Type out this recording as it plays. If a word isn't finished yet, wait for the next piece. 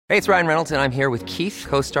Hey, it's Ryan Reynolds, and I'm here with Keith,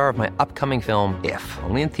 co-star of my upcoming film, If,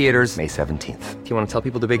 only in theaters May 17th. Do you want to tell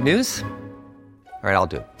people the big news? All right, I'll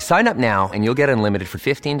do it. Sign up now and you'll get unlimited for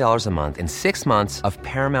 $15 a month and 6 months of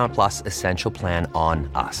Paramount Plus Essential Plan on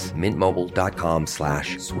us.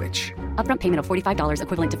 MintMobile.com/switch. Upfront payment of $45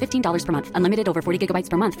 equivalent to $15 per month. Unlimited over 40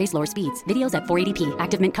 gigabytes per month. Face lower speeds. Videos at 480p.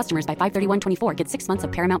 Active Mint customers by 531.24 get 6 months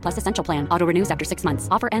of Paramount Plus Essential Plan. Auto renews after 6 months.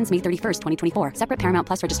 Offer ends May 31st, 2024. Separate Paramount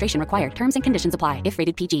Plus registration required. Terms and conditions apply if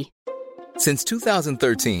rated PG. Since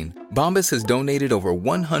 2013, Bombas has donated over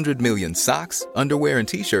 100 million socks, underwear, and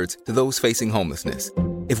T-shirts to those facing homelessness.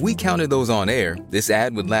 If we counted those on air, this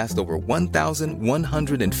ad would last over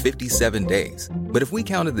 1,157 days. But if we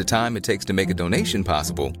counted the time it takes to make a donation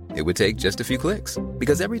possible, it would take just a few clicks.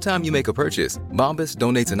 Because every time you make a purchase, Bombas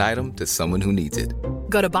donates an item to someone who needs it.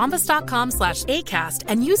 Go to bombas.com/ACAST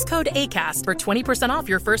and use code ACAST for 20% off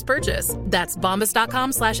your first purchase. That's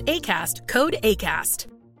bombas.com/ACAST, code ACAST.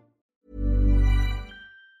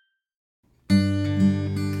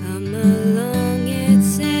 Come along,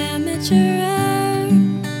 it's amateur hour,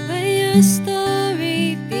 where your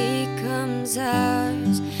story becomes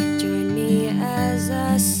ours. Join me as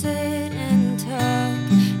I sit and talk,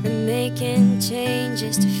 and making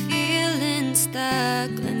changes to feeling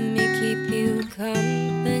stuck. Let me keep you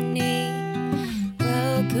company.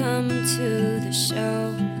 Welcome to the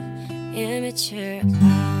show, Amateur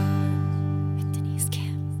Hour.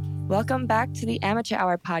 Welcome back to the Amateur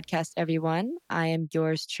Hour podcast, everyone. I am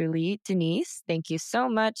yours truly, Denise. Thank you so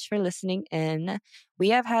much for listening in.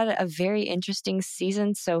 We have had a very interesting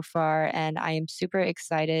season so far, and I am super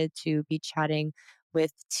excited to be chatting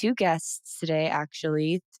with two guests today,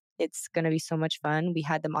 actually. It's going to be so much fun. We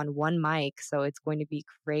had them on one mic, so it's going to be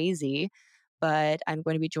crazy. But I'm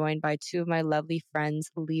going to be joined by two of my lovely friends,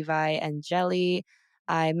 Levi and Jelly.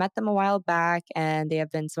 I met them a while back and they have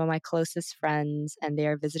been some of my closest friends, and they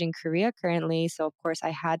are visiting Korea currently. So, of course, I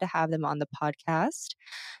had to have them on the podcast.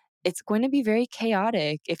 It's going to be very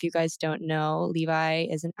chaotic. If you guys don't know, Levi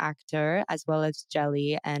is an actor as well as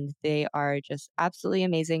Jelly, and they are just absolutely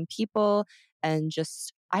amazing people. And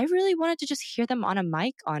I really wanted to just hear them on a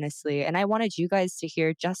mic, honestly. And I wanted you guys to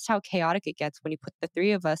hear just how chaotic it gets when you put the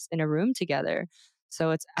three of us in a room together.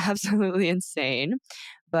 So it's absolutely insane.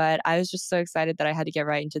 But I was just so excited that I had to get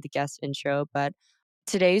right into the guest intro. But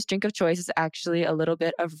today's drink of choice is actually a little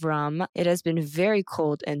bit of rum. It has been very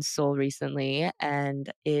cold in Seoul recently, and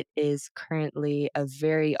it is currently a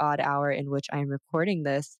very odd hour in which I'm recording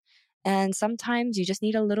this. And sometimes you just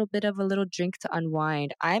need a little bit of a little drink to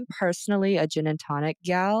unwind. I'm personally a gin and tonic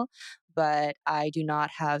gal, but I do not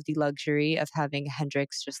have the luxury of having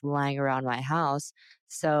Hendrix just lying around my house.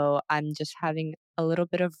 So I'm just having a little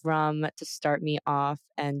bit of rum to start me off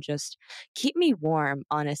and just keep me warm,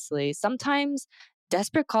 honestly. Sometimes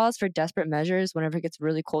desperate calls for desperate measures whenever it gets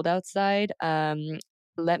really cold outside.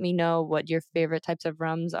 Let me know what your favorite types of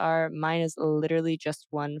rums are. Mine is literally just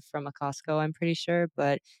one from a Costco, I'm pretty sure,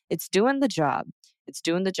 but it's doing the job. It's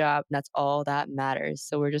doing the job, and that's all that matters.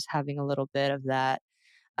 So we're just having a little bit of that.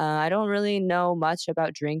 I don't really know much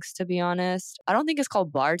about drinks, to be honest. I don't think it's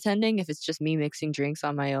called bartending if it's just me mixing drinks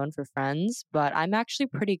on my own for friends, but I'm actually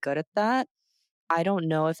pretty good at that. I don't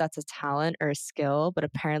know if that's a talent or a skill, but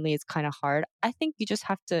apparently it's kind of hard. I think you just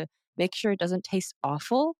have to make sure it doesn't taste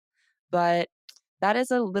awful, but that is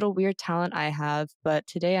a little weird talent I have. But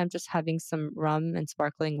today I'm just having some rum and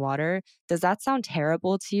sparkling water. Does that sound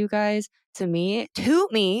terrible to you guys? To me,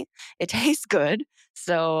 it tastes good.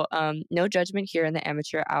 So no judgment here in the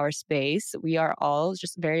amateur hour space. We are all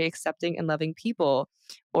just very accepting and loving people,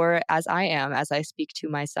 or as I am, as I speak to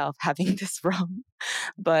myself having this rum.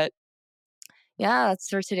 But yeah, that's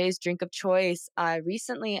for today's drink of choice. I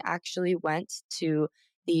recently actually went to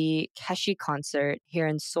the Keshi concert here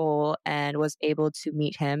in Seoul and was able to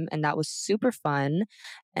meet him, and that was super fun.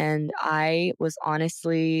 And I was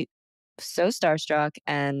honestly so starstruck,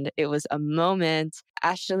 and it was a moment.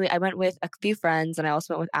 I went with a few friends, and I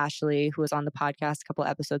also went with Ashley, who was on the podcast a couple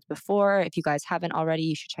episodes before. If you guys haven't already,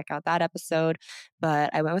 you should check out that episode.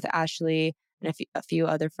 But I went with Ashley and a few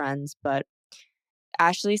other friends, but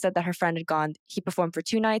Ashley said that her friend had gone, he performed for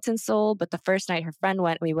 2 nights in Seoul, but the first night her friend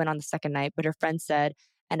went, we went on the second night, but her friend said,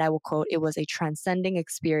 and I will quote, "It was a transcending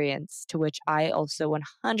experience," to which I also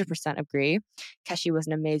 100% agree. Keshi was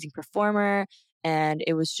an amazing performer, and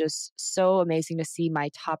it was just so amazing to see my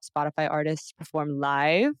top Spotify artist perform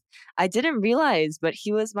live. I didn't realize, but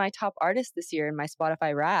he was my top artist this year in my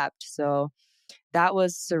Spotify Wrapped, so that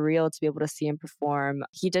was surreal to be able to see him perform.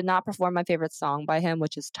 He did not perform my favorite song by him,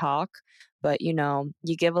 which is Talk, but you know,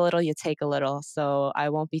 you give a little, you take a little, so I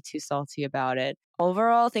won't be too salty about it.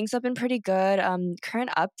 Overall, things have been pretty good.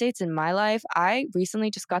 Current updates in my life. I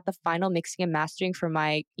recently just got the final mixing and mastering for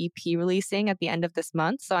my EP releasing at the end of this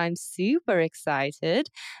month, so I'm super excited,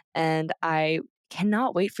 and I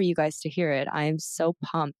cannot wait for you guys to hear it. I am so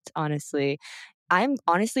pumped, honestly. I'm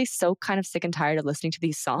honestly so kind of sick and tired of listening to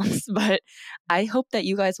these songs, but I hope that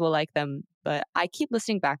you guys will like them. But I keep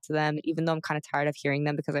listening back to them, even though I'm kind of tired of hearing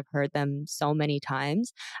them because I've heard them so many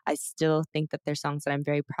times. I still think that they're songs that I'm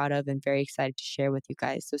very proud of and very excited to share with you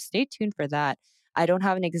guys. So stay tuned for that. I don't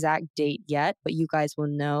have an exact date yet, but you guys will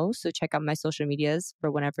know. So check out my social medias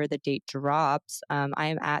for whenever the date drops. I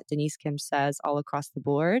am at Denise Kim Says all across the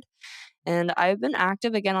board. And I've been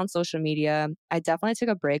active again on social media. I definitely took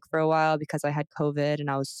a break for a while because I had COVID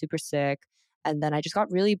and I was super sick. And then I just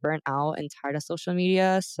got really burnt out and tired of social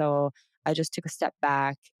media. So I just took a step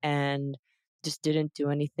back and just didn't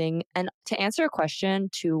do anything. And to answer a question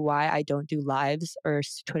to why I don't do lives or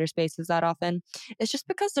Twitter spaces that often, it's just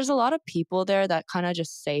because there's a lot of people there that kind of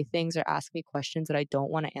just say things or ask me questions that I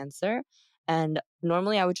don't want to answer. And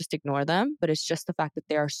normally I would just ignore them, but it's just the fact that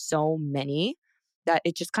there are so many that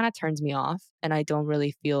it just kind of turns me off and I don't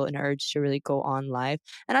really feel an urge to really go on live.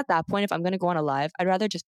 And at that point, if I'm going to go on a live, I'd rather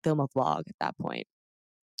just film a vlog at that point.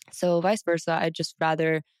 So vice versa, I'd just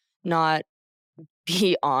rather not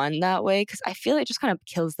be on that way because I feel it just kind of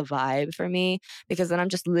kills the vibe for me because then I'm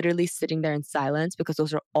just literally sitting there in silence because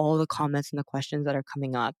those are all the comments and the questions that are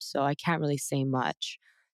coming up. So I can't really say much.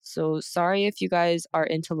 So sorry if you guys are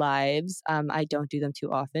into lives. I don't do them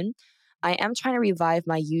too often. I am trying to revive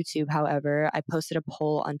my YouTube, however. I posted a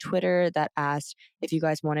poll on Twitter that asked if you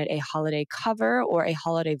guys wanted a holiday cover or a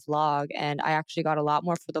holiday vlog, and I actually got a lot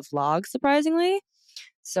more for the vlog, surprisingly.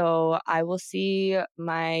 So I will see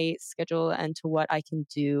my schedule and to what I can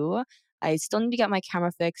do. I still need to get my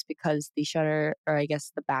camera fixed because the shutter, or I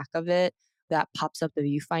guess the back of it, that pops up the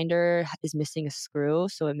viewfinder is missing a screw.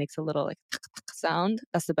 So it makes a little like sound.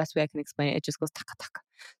 That's the best way I can explain it. It just goes taka taka.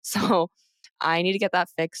 So I need to get that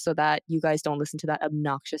fixed so that you guys don't listen to that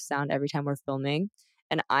obnoxious sound every time we're filming.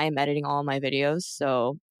 And I am editing all my videos.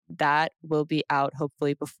 So that will be out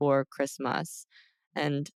hopefully before Christmas.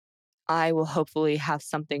 And I will hopefully have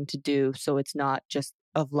something to do so it's not just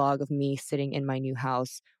a vlog of me sitting in my new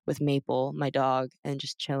house with Maple, my dog, and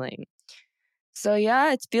just chilling. So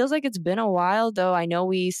yeah, it feels like it's been a while though. I know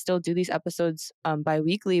we still do these episodes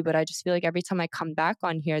bi-weekly, but I just feel like every time I come back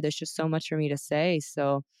on here, there's just so much for me to say.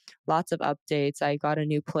 So lots of updates. I got a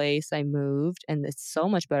new place. I moved and it's so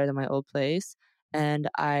much better than my old place. And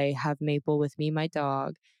I have Maple with me, my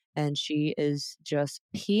dog, and she is just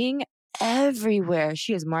peeing everywhere.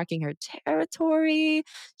 She is marking her territory.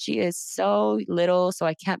 She is so little, so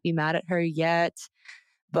I can't be mad at her yet,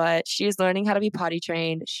 but she is learning how to be potty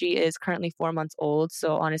trained. She is currently 4 months old.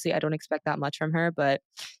 So honestly, I don't expect that much from her, but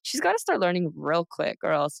she's got to start learning real quick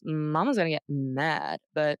or else mama's going to get mad.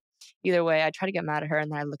 But either way, I try to get mad at her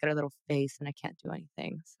and then I look at her little face and I can't do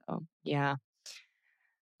anything. So yeah.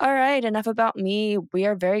 All right, enough about me. We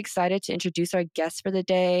are very excited to introduce our guest for the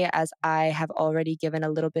day, as I have already given a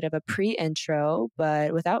little bit of a pre intro.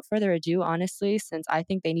 But without further ado, honestly, since I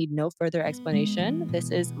think they need no further explanation, this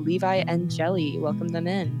is Levi and Jelly. Welcome them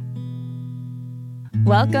in.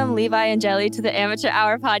 Welcome, Levi and Jelly, to the Amateur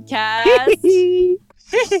Hour podcast.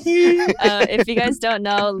 If you guys don't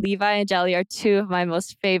know, Levi and Jelly are two of my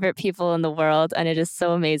most favorite people in the world, and it is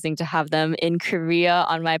so amazing to have them in Korea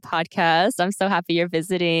on my podcast. I'm so happy you're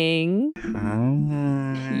visiting.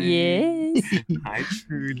 Hi. Yes. Hi,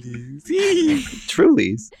 Trulies.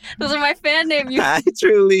 Trulies. Those are my fan name. You, Hi,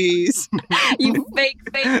 Trulies. you fake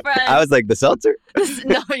friends. I was like, the seltzer?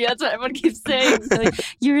 No, yeah, that's what everyone keeps saying. They're like,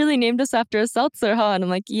 you really named us after a seltzer, huh? And I'm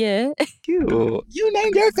like, yeah. Cute. You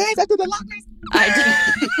named your face after the lockers. I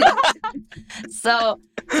did. So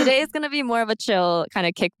today is going to be more of a chill kind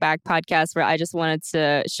of kickback podcast where I just wanted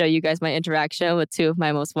to show you guys my interaction with two of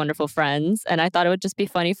my most wonderful friends. And I thought it would just be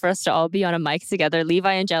funny for us to all be on a mic together.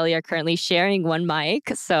 Levi and Jelly are currently sharing one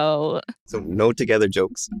mic. So no together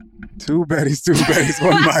jokes. Two baddies,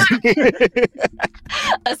 one mic.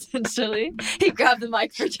 essentially, he grabbed the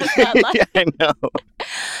mic for just that line. Yeah, I know.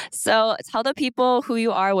 So tell the people who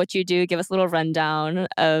you are, what you do. Give us a little rundown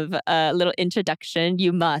of a little introduction.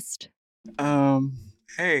 You must.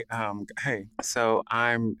 Hey. So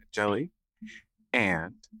I'm Jelly,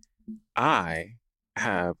 and I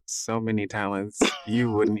have so many talents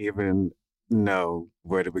you wouldn't even know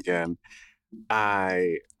where to begin.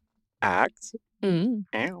 I act.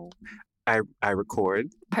 Ow. I record.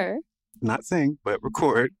 Per. Not sing, but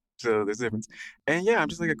record. So there's a difference. And yeah, I'm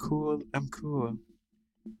just like I'm cool.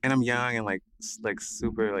 And I'm young and like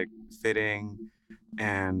super like fitting.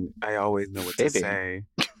 And I always know what to Fitting. say.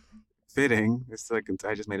 Fitting. It's like,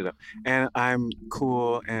 I just made it up. And I'm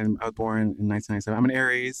cool, and I was born in 1997. I'm an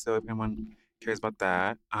Aries, so if anyone cares about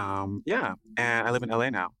that. Yeah. And I live in LA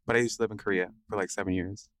now, but I used to live in Korea for like 7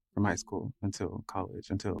 years, from high school until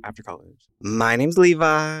after college. My name's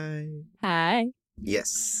Levi. Hi.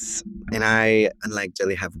 Yes. And I, unlike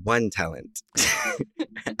Jelly, have one talent.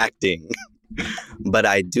 Acting. But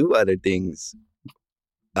I do other things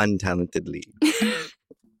untalentedly.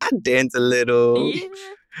 I dance a little. Yeah.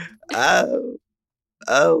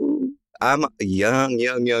 Oh, I'm young.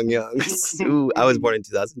 Ooh, I was born in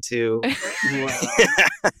 2002.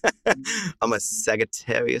 I'm a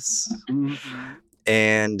Sagittarius. Mm-hmm.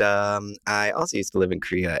 And I also used to live in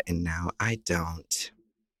Korea, and now I don't.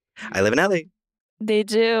 I live in LA. They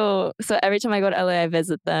do. So every time I go to LA, I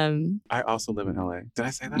visit them. I also live in LA. Did I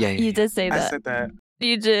say that? Yeah. You did say I that. said that.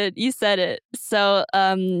 You did. You said it. So,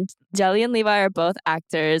 Jelly and Levi are both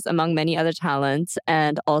actors, among many other talents,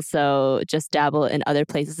 and also just dabble in other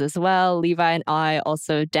places as well. Levi and I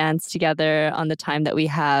also dance together on the time that we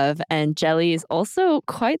have, and Jelly is also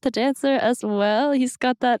quite the dancer as well. He's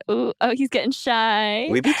got that. Oh, he's getting shy.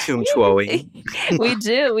 We be chum-choing. We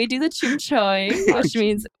do. We do the chum-choing, which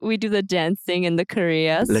means we do the dancing in the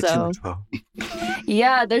Korea. Le So, chum-cho.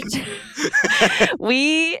 yeah,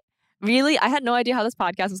 Really, I had no idea how this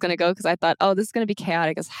podcast was going to go because I thought, oh, this is going to be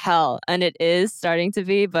chaotic as hell. And it is starting to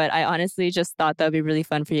be, but I honestly just thought that would be really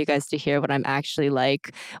fun for you guys to hear what I'm actually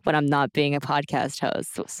like when I'm not being a podcast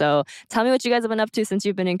host. So tell me what you guys have been up to since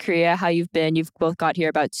you've been in Korea, how you've been. You've both got here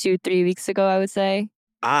about 2-3 weeks ago, I would say.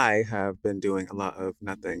 I have been doing a lot of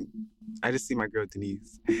nothing. I just see my girl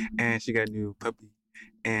Denise, and she got a new puppy.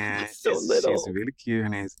 And So little. she's really cute. Her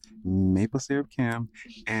name's Maple Syrup Kim,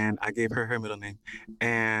 and I gave her middle name.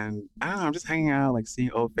 And I don't know, I'm just hanging out, like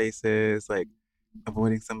seeing old faces, like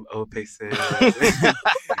avoiding some old faces.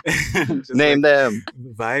 Just, Name them.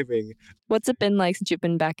 vibing. What's it been like since you've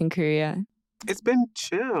been back in Korea? It's been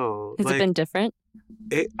chill. Has it been different?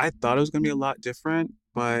 I thought it was gonna be a lot different,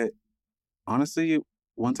 but honestly,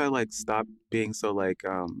 once I like stopped being so like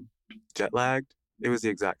jet lagged, it was the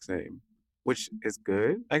exact same. Which is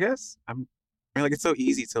good, I guess. I mean, like, it's so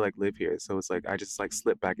easy to like live here. So it's like I just like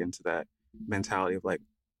slip back into that mentality of like,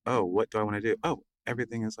 oh, what do I want to do? Oh,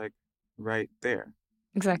 everything is like right there.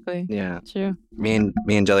 Exactly. Yeah. True. Me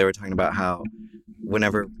and Jelly were talking about how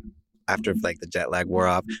whenever after like the jet lag wore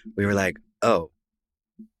off, we were like, oh,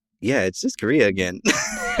 yeah, it's just Korea again.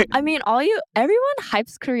 I mean, everyone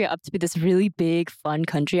hypes Korea up to be this really big, fun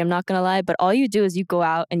country, I'm not gonna lie, but all you do is you go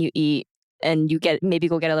out and you eat and you maybe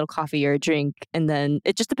go get a little coffee or a drink, and then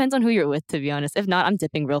it just depends on who you're with, to be honest. If not, I'm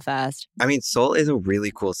dipping real fast. I mean, Seoul is a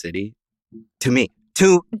really cool city to me.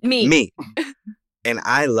 To me. And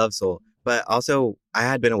I love Seoul. But also, I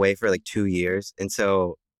had been away for like 2 years. And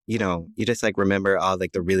so, you know, you just like remember all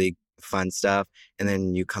like the really fun stuff. And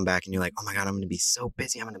then you come back and you're like, oh my God, I'm going to be so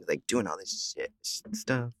busy. I'm going to be like doing all this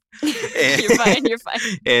stuff. You're fine.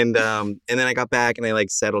 And then I got back and I like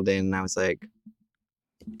settled in and I was like,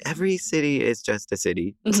 every city is just a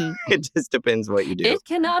city. Mhm. It just depends what you do. It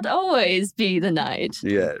cannot always be the night.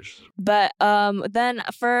 Yes. But then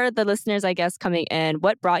for the listeners, I guess, coming in,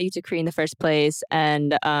 what brought you to Korea in the first place?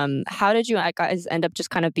 And how did you guys end up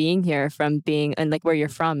just kind of being here from being, and like where you're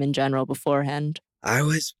from in general beforehand? I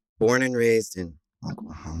was born and raised in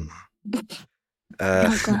Oklahoma.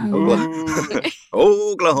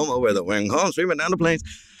 Oklahoma, where the wind comes streaming down the plains.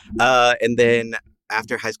 And then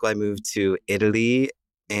after high school, I moved to Italy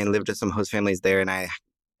and lived with some host families there. And I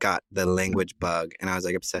got the language bug and I was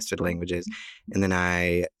like obsessed with languages. And then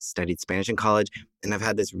I studied Spanish in college. And I've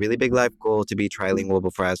had this really big life goal to be trilingual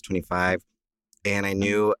before I was 25. And I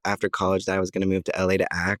knew after college that I was going to move to LA to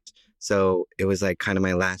act. So it was like kind of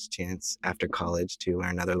my last chance after college to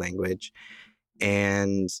learn another language.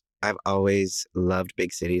 And I've always loved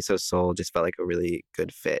big cities. So Seoul just felt like a really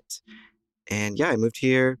good fit. And yeah, I moved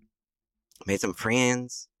here, made some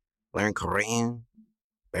friends, learned Korean.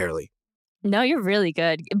 Barely. No, you're really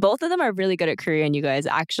good. Both of them are really good at Korean, you guys.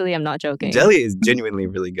 Actually, I'm not joking. Jelly is genuinely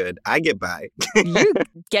really good. I get by. You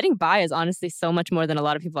getting by is honestly so much more than a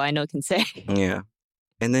lot of people I know can say. Yeah.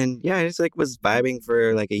 And then, yeah, I just like was vibing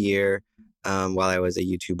for like a year while I was a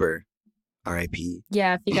YouTuber. R.I.P.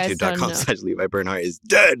 Yeah, if you guys don't know. YouTube.com/Levi Bernhardt is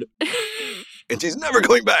dead. And she's never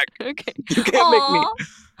going back. Okay. You can't make me.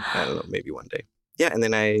 I don't know, maybe one day. Yeah, and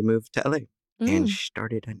then I moved to LA and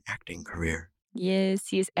started an acting career. Yes,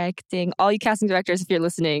 he is acting. All you casting directors, if you're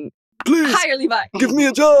listening, Please, hire Levi. give me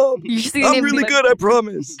a job. You see I'm him be really like- good, I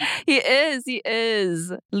promise. He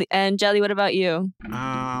is. And Jelly, what about you?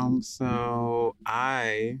 So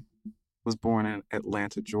I was born in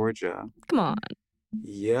Atlanta, Georgia. Come on.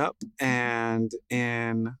 Yep. And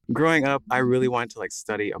in growing up, I really wanted to like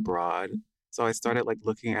study abroad. So I started like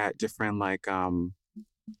looking at different like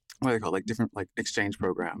what do they call it? Like different like exchange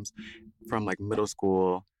programs from like middle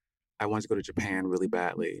school. I wanted to go to Japan really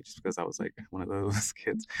badly just because I was like one of those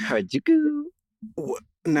kids. Harajuku.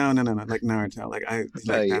 No, like Naruto. Like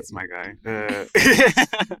that's my guy. And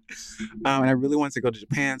I really wanted to go to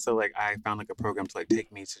Japan, so like I found like a program to like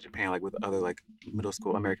take me to Japan, like with other like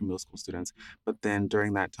American middle school students. But then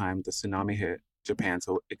during that time, the tsunami hit Japan,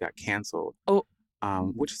 so it got canceled. Oh.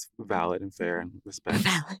 Which is valid and fair and respect.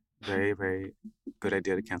 Valid. Very, very good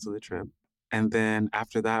idea to cancel the trip. And then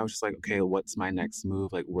after that, I was just like, okay, what's my next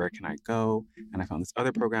move? Like, where can I go? And I found this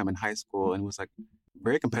other program in high school, and it was like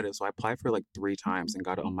very competitive. So I applied for like 3 times and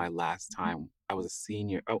got it on my last time. I was a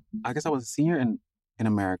senior. Oh, I guess I was a senior in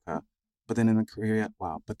America, but then in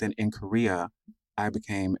Korea, I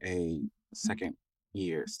became a second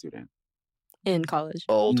year student. In college.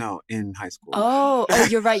 Old. No, in high school. Oh,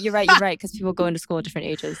 you're right. Because people go into school at different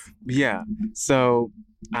ages. Yeah. So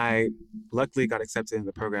I luckily got accepted in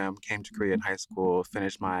the program, came to Korea in high school,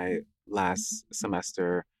 finished my last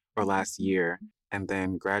semester or last year, and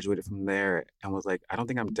then graduated from there and was like, I don't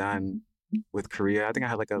think I'm done with Korea. I think I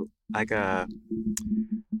had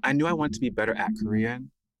I knew I wanted to be better at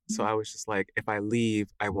Korean. So I was just like, if I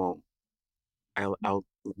leave, I'll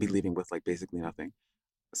be leaving with like basically nothing.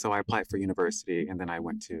 So I applied for university, and then I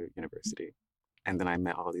went to university, and then I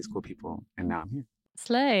met all these cool people, and now I'm here.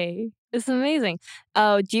 Slay. It's amazing.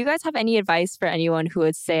 Oh, do you guys have any advice for anyone who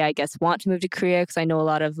would say, I guess, want to move to Korea? Because I know a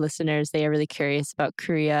lot of listeners, they are really curious about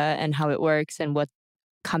Korea and how it works and what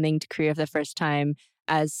coming to Korea for the first time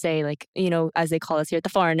as, say, like, as they call us here, the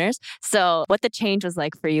foreigners. So what the change was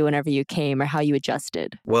like for you whenever you came or how you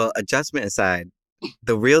adjusted. Well, adjustment aside,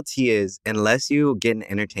 the real tea is unless you get an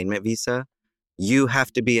entertainment visa, you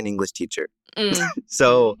have to be an English teacher.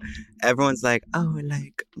 So everyone's like, oh,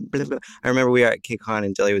 like, blah, blah. I remember we were at KCON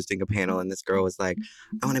and Jelly was doing a panel and this girl was like,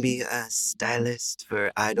 I want to be a stylist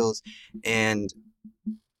for idols. And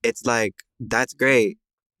it's like, that's great.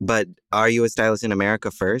 But are you a stylist in America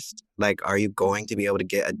first? Like, are you going to be able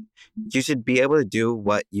to you should be able to do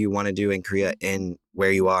what you want to do in Korea in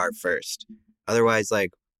where you are first. Otherwise,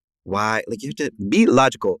 like, why? Like, you have to be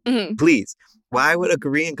logical, please. Why would a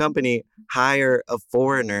Korean company hire a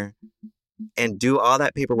foreigner and do all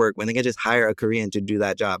that paperwork when they can just hire a Korean to do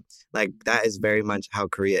that job? Like, that is very much how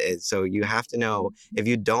Korea is. So you have to know if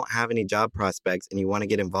you don't have any job prospects and you want to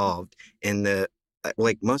get involved in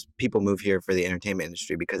like most people move here for the entertainment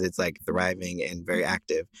industry because it's like thriving and very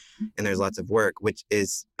active and there's lots of work, which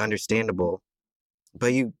is understandable.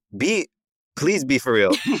 But please be for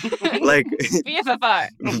real. Like, BFFR.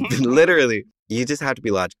 Literally, you just have to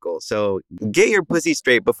be logical. So get your pussy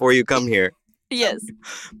straight before you come here. Yes.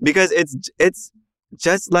 Because it's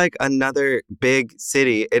just like another big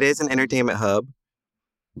city. It is an entertainment hub,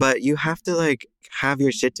 but you have to like have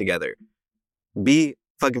your shit together. Be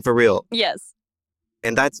fucking for real. Yes.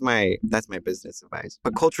 And that's my business advice.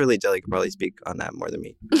 But culturally, Jelly could probably speak on that more than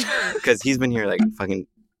me. Because he's been here like fucking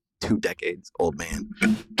 2 decades, old man.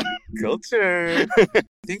 Culture. I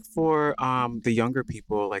think for the younger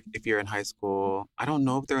people, like if you're in high school, I don't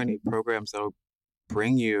know if there are any programs that'll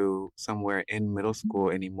bring you somewhere in middle school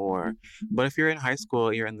anymore. But if you're in high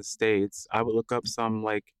school, you're in the States, I would look up some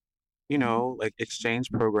like exchange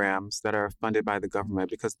programs that are funded by the government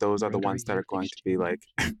because those are the ones that are going to be like...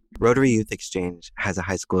 Rotary Youth Exchange has a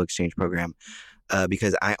high school exchange program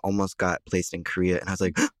because I almost got placed in Korea and I was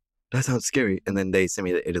like, that sounds scary. And then they sent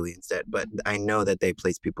me to Italy instead. But I know that they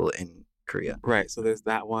place people in Korea. Right. So there's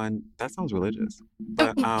that one. That sounds religious.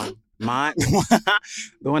 But the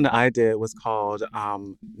one that I did was called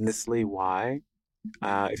Nestle Y.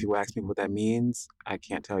 If you ask me what that means, I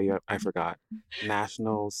can't tell you. I forgot.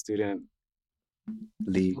 National Student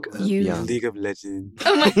League of Youth. Young. League of Legends.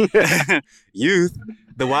 Oh my. Youth.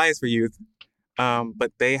 The Y is for youth.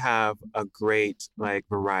 But they have a great like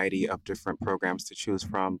variety of different programs to choose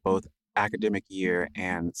from, both academic year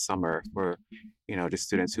and summer for, just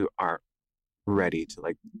students who are ready to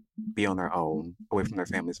like be on their own away from their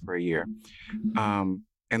families for a year. And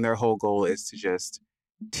their whole goal is to just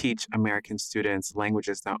teach American students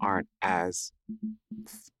languages that aren't as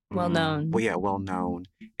well known. Well known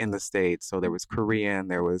in the States. So there was Korean,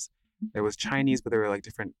 there was Chinese, but there were like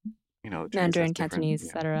different, Mandarin, Cantonese,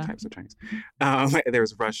 etc. types of Chinese. There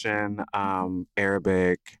was Russian,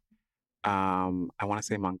 Arabic, I want to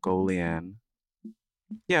say Mongolian,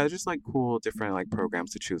 Yeah, just like cool different like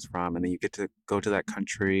programs to choose from, and then you get to go to that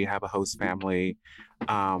country, have a host family,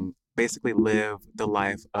 basically live the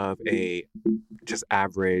life of a just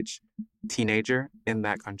average teenager in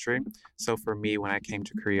that country. So for me, when I came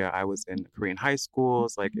to Korea, I was in Korean high school.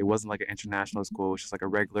 It's like it wasn't like an international school, it was just like a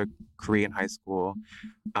regular Korean high school.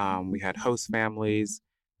 We had host families.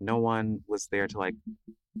 No one was there to like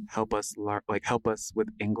help us learn, like help us with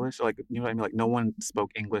English. Like, you know what I mean? Like no one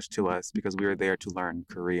spoke English to us because we were there to learn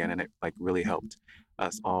Korean, and it like really helped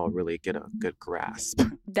us all really get a good grasp.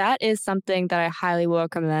 That is something that I highly will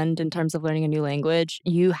recommend in terms of learning a new language.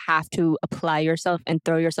 You have to apply yourself and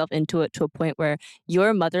throw yourself into it to a point where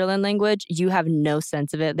your motherland language, you have no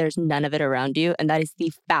sense of it. There's none of it around you. And that is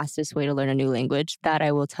the fastest way to learn a new language. That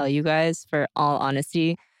I will tell you guys for all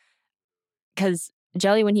honesty. Because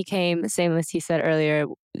Jelly, when he came, same as he said earlier,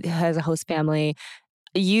 has a host family.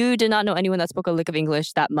 You did not know anyone that spoke a lick of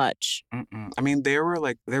English that much. Mm-mm. I mean, there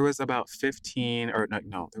was about 15 or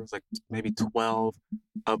no, there was like maybe 12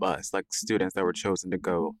 of us, like students that were chosen to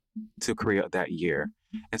go to Korea that year.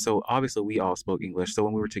 And so obviously we all spoke English. So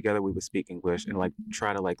when we were together, we would speak English and like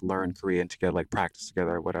try to like learn Korean together, like practice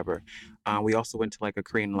together or whatever. We also went to like a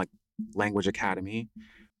Korean like language academy,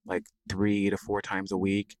 like 3 to 4 times a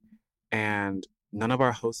week. And none of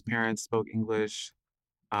our host parents spoke English.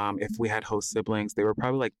 If we had host siblings, they were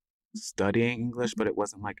probably like studying English, but it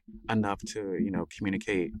wasn't like enough to,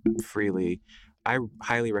 communicate freely. I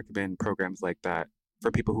highly recommend programs like that for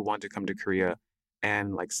people who want to come to Korea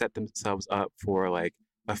and like set themselves up for like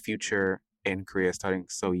a future in Korea starting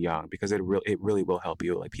so young because it really will help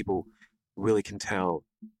you. Like people really can tell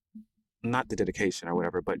not the dedication or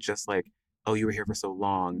whatever, but just like, oh, you were here for so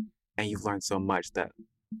long and you've learned so much that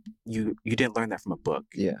you didn't learn that from a book,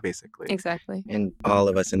 Yeah. basically. Exactly. And all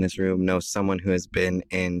of us in this room know someone who has been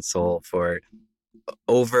in Seoul for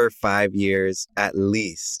over 5 years at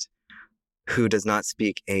least, who does not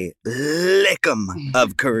speak a lickum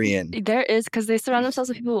of Korean. There is, because they surround themselves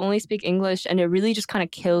with people who only speak English, and it really just kind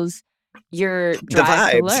of kills your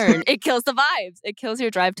drive to learn. It kills the vibes. It kills your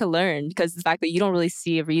drive to learn because the fact that you don't really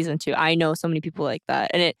see a reason to. I know so many people like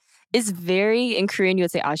that. And it is very, in Korean, you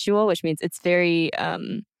would say 아쉬워, which means it's very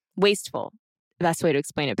wasteful. Best way to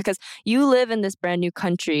explain it, because you live in this brand new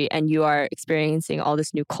country and you are experiencing all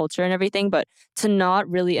this new culture and everything, but to not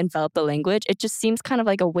really envelop the language, it just seems kind of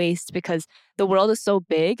like a waste because the world is so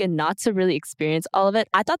big and not to really experience all of it.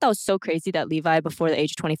 I thought that was so crazy that Levi, before the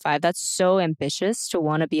age of 25, that's so ambitious to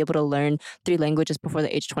want to be able to learn 3 languages before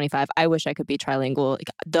the age of 25. I wish I could be trilingual. Like,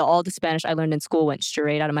 all the Spanish I learned in school went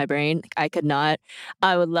straight out of my brain. Like, I could not.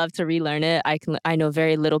 I would love to relearn it. I know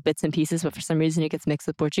very little bits and pieces, but for some reason it gets mixed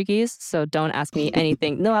with Portuguese. So don't ask me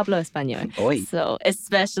anything. No hablo español. Oy. So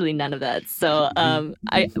especially none of that. So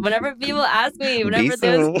whenever people ask me, whenever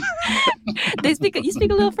there's you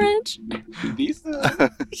speak a little French?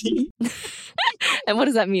 And what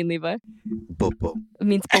does that mean, Levi? Popo. It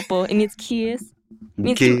means popo. It means kiss. It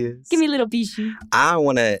means Kiss. give me a little bijou. I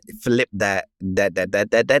want to flip that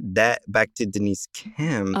back to Denise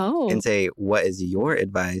Kim and say, what is your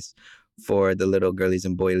advice for the little girlies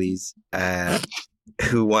and boilies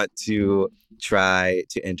who want to try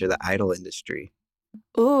to enter the idol industry?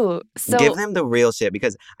 Ooh, so give them the real shit,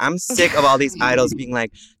 because I'm sick of all these idols being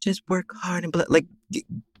like, just work hard and like,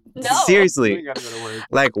 no. Seriously.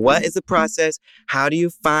 Like, what is the process? How do you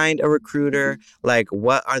find a recruiter? Like,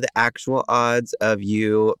 what are the actual odds of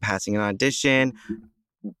you passing an audition?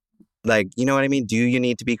 Like, you know what I mean? Do you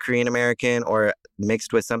need to be Korean American or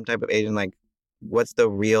mixed with some type of Asian? Like, what's the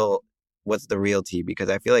real tea? Because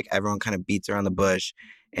I feel like everyone kind of beats around the bush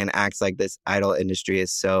and acts like this idol industry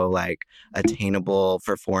is so like attainable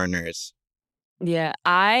for foreigners. Yeah,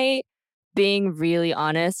 being really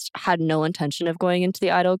honest, had no intention of going into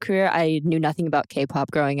the idol career. I knew nothing about K-pop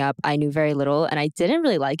growing up. I knew very little, and I didn't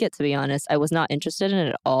really like it, to be honest. I was not interested in it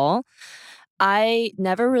at all. I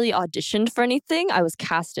never really auditioned for anything. I was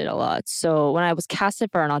casted a lot. So when I was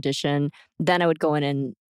casted for an audition, then I would go in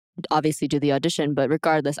and obviously do the audition. But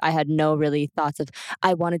regardless, I had no really thoughts of,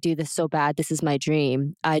 I want to do this so bad. This is my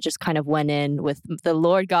dream. I just kind of went in with the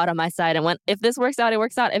Lord God on my side and went, if this works out, it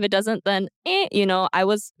works out. If it doesn't, then I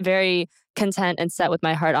was very content and set with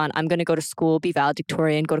my heart on, I'm going to go to school, be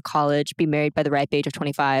valedictorian, go to college, be married by the ripe age of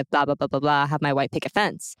 25, blah, blah, blah, blah, blah, have my white picket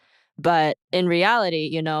fence. But in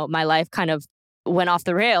reality, my life kind of went off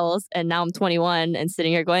the rails, and now I'm 21 and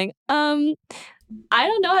sitting here going, I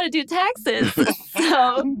don't know how to do taxes.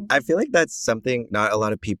 So I feel like that's something not a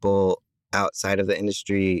lot of people outside of the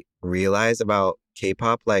industry realize about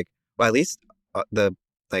K-pop. Like, well, at least the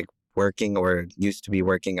like working or used to be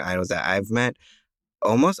working idols that I've met,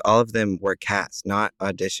 almost all of them were cast, not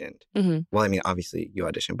auditioned. Mm-hmm. Well, I mean, obviously you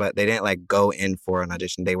auditioned, but they didn't like go in for an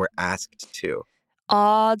audition. They were asked to.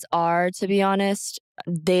 Odds are, to be honest,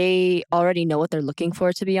 they already know what they're looking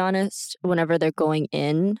for, to be honest, whenever they're going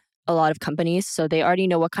in. A lot of companies. So they already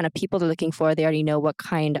know what kind of people they're looking for. They already know what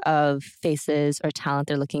kind of faces or talent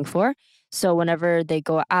they're looking for. So whenever they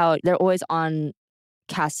go out, they're always on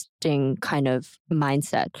casting kind of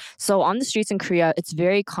mindset. So on the streets in Korea, it's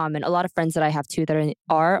very common. A lot of friends that I have too that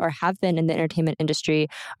are or have been in the entertainment industry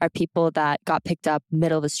are people that got picked up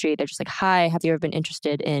middle of the street. They're just like, hi, have you ever been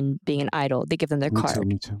interested in being an idol? They give them their card.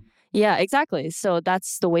 Me too. Yeah, exactly. So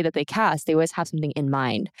that's the way that they cast. They always have something in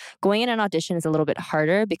mind. Going in an audition is a little bit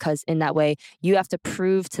harder because in that way, you have to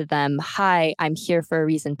prove to them, hi, I'm here for a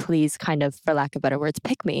reason. Please, kind of, for lack of better words,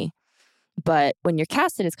 pick me. But when you're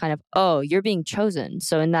casted, it's kind of, oh, you're being chosen.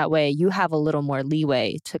 So in that way, you have a little more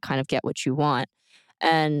leeway to kind of get what you want.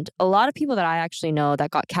 And a lot of people that I actually know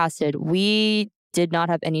that got casted, we did not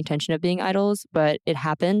have any intention of being idols, but it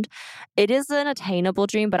happened. It is an attainable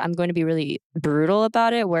dream, but I'm going to be really brutal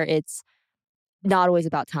about it, where it's not always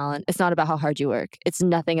about talent. It's not about how hard you work. It's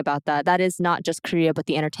nothing about that. That is not just Korea, but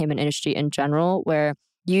the entertainment industry in general, where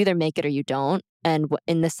you either make it or you don't. And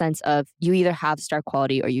in the sense of you either have star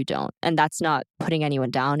quality or you don't. And that's not putting anyone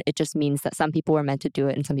down. It just means that some people were meant to do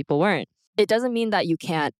it and some people weren't. It doesn't mean that you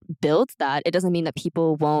can't build that. It doesn't mean that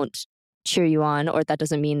people won't cheer you on, or that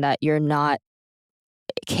doesn't mean that you're not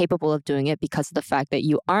capable of doing it because of the fact that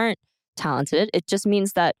you aren't talented. It just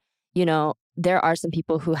means that, you know, there are some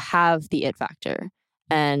people who have the it factor.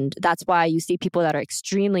 And that's why you see people that are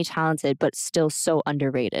extremely talented, but still so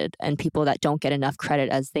underrated, and people that don't get enough credit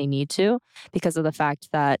as they need to, because of the fact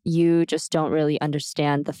that you just don't really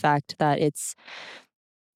understand the fact that it's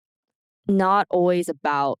not always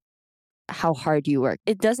about how hard you work.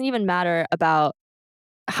 It doesn't even matter about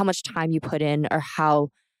how much time you put in or how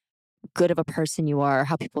good of a person you are or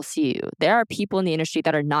how people see you. There are people in the industry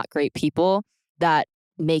that are not great people that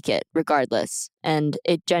make it regardless. And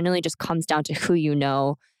it generally just comes down to who you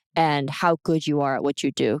know and how good you are at what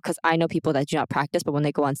you do. Because I know people that do not practice, but when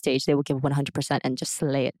they go on stage, they will give 100% and just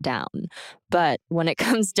slay it down. But when it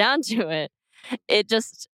comes down to it,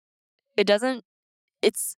 it's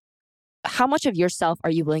how much of yourself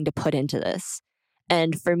are you willing to put into this?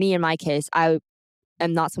 And for me, in my case, I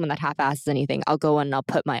am not someone that half-asses anything. I'll go in and I'll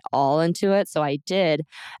put my all into it. So I did.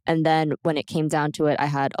 And then when it came down to it, I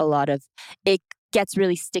had a lot of, it gets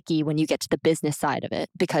really sticky when you get to the business side of it,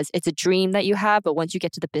 because it's a dream that you have. But once you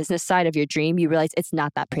get to the business side of your dream, you realize it's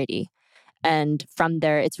not that pretty. And from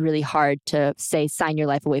there, it's really hard to say, sign your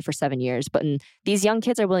life away for 7 years. But these young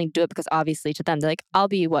kids are willing to do it because obviously to them, they're like, I'll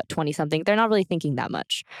be 20 something. They're not really thinking that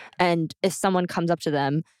much. And if someone comes up to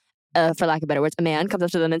them, for lack of better words, a man comes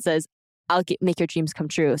up to them and says, make your dreams come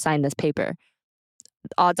true, sign this paper,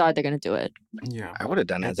 odds are they're going to do it. Yeah. I would have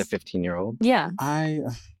done it as a 15-year-old. Yeah. I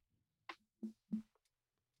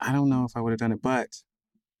don't know if I would have done it, but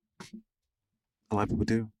a lot of people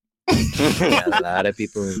do. A lot of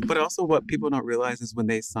people. But also what people don't realize is when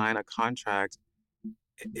they sign a contract,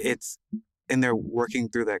 it's, and they're working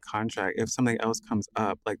through that contract, if something else comes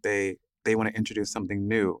up, like they want to introduce something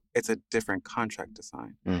new, it's a different contract to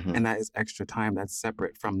sign. Mm-hmm. And that is extra time that's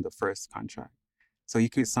separate from the first contract. So you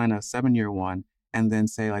could sign a 7-year one and then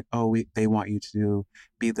say like, oh, they want you to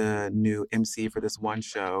be the new MC for this one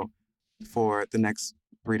show for the next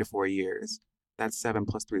 3 to 4 years. That's 7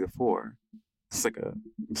 plus 3 to 4. It's like a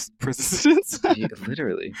prison sentence. Yeah,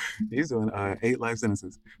 literally. He's doing 8 life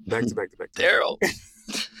sentences back to back to back. Daryl.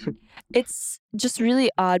 It's just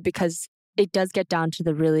really odd because it does get down to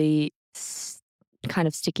the really kind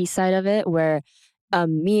of sticky side of it, where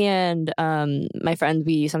me and my friends,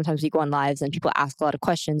 we go on lives and people ask a lot of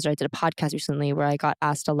questions. I did a podcast recently where I got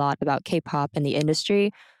asked a lot about K-pop and the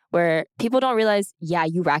industry, where people don't realize, yeah,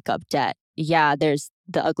 you rack up debt. Yeah, there's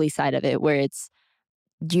the ugly side of it where it's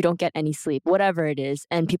you don't get any sleep, whatever it is.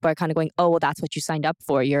 And people are kind of going, oh, well, that's what you signed up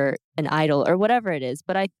for. You're an idol or whatever it is.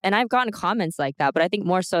 But I've gotten comments like that, but I think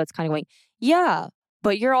more so it's kind of going, yeah,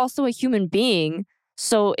 but you're also a human being.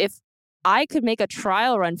 So if I could make a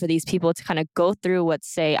trial run for these people to kind of go through what,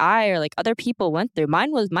 say, I or like other people went through, my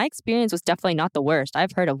experience was definitely not the worst.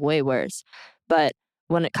 I've heard of way worse. But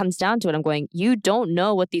when it comes down to it, I'm going, you don't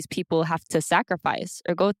know what these people have to sacrifice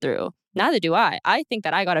or go through. Neither do I. I think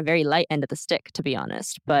that I got a very light end of the stick, to be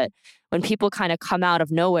honest. But when people kind of come out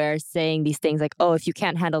of nowhere saying these things like, oh, if you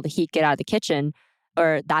can't handle the heat, get out of the kitchen,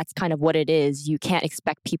 or that's kind of what it is, you can't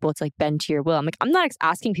expect people to like bend to your will. I'm like, I'm not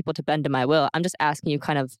asking people to bend to my will. I'm just asking you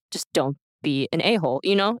kind of just don't be an a-hole.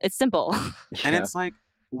 You know, it's simple. And it's like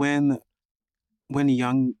when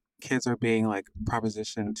young kids are being like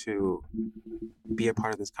propositioned to be a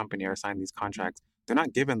part of this company or sign these contracts, they're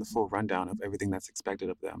not given the full rundown of everything that's expected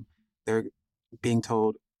of them. They're being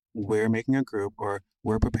told, we're making a group, or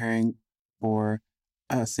we're preparing for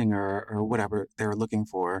a singer, or whatever they're looking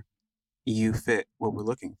for. You fit what we're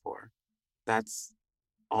looking for. That's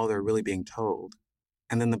all they're really being told.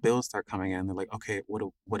 And then the bills start coming in. They're like, okay,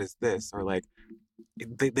 what is this? Or like,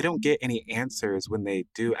 they don't get any answers when they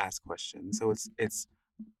do ask questions. So it's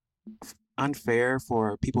unfair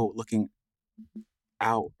for people looking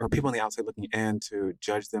out, or people on the outside looking in, to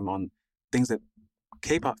judge them on things that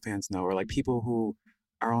K-pop fans know, or like people who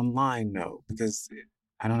are online know, because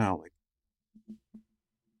I don't know, like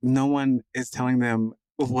no one is telling them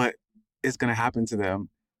what is going to happen to them,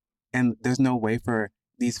 and there's no way for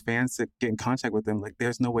these fans to get in contact with them. Like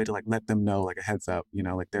there's no way to like let them know, like a heads up,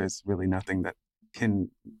 like there's really nothing that can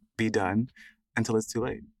be done until it's too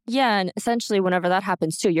late. Yeah, and essentially whenever that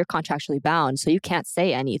happens too, you're contractually bound, so you can't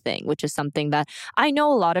say anything, which is something that I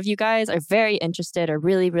know a lot of you guys are very interested or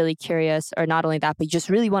really, really curious, or not only that, but you just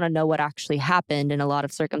really want to know what actually happened in a lot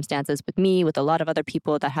of circumstances with me, with a lot of other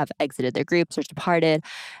people that have exited their groups or departed.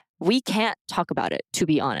 We can't talk about it, to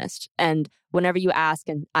be honest. And whenever you ask,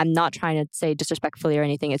 and I'm not trying to say disrespectfully or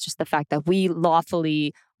anything, it's just the fact that we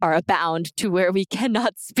lawfully are bound to where we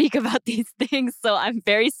cannot speak about these things. So I'm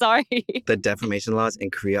very sorry. The defamation laws in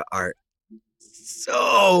Korea are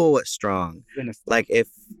so strong. Like if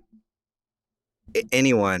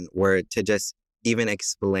anyone were to just even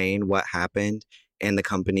explain what happened, and the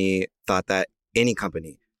company thought that, any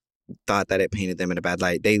company thought that it painted them in a bad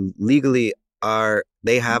light, they legally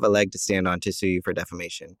they have a leg to stand on to sue you for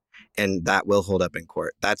defamation, and that will hold up in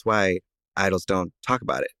court. That's why idols don't talk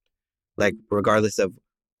about it. Like, regardless of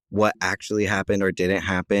what actually happened or didn't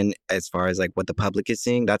happen, as far as like what the public is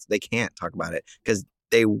seeing, they can't talk about it because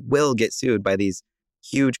they will get sued by these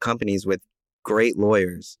huge companies with great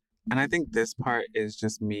lawyers. And I think this part is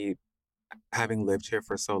just me having lived here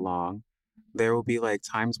for so long. There will be like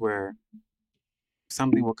times where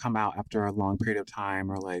something will come out after a long period of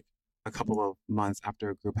time, or like a couple of months after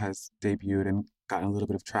a group has debuted and gotten a little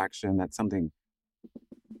bit of traction, that something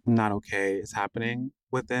not okay is happening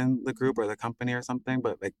within the group or the company or something,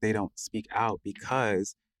 but like they don't speak out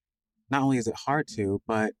because not only is it hard to,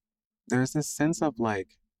 but there's this sense of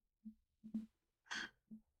like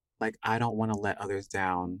I don't want to let others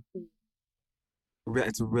down.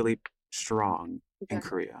 It's really strong in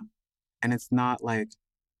Korea. And it's not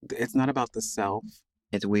about the self.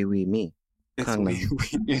 It's we, me. It's we, me,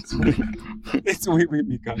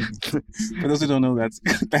 Gangnam. For those who don't know, that's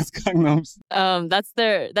Gangnam's. That's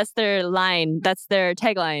their line. That's their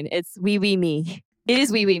tagline. It's we, me. It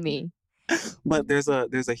is we, me. But there's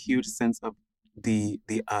a huge sense of the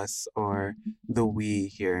us, or the we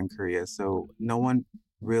here in Korea. So no one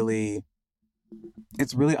really,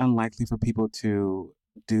 it's really unlikely for people to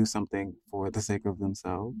do something for the sake of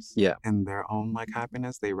themselves. Yeah. And their own like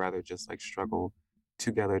happiness. They rather just like struggle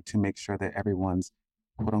together to make sure that everyone's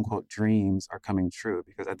quote unquote dreams are coming true,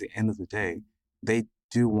 because at the end of the day, they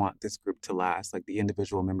do want this group to last. Like the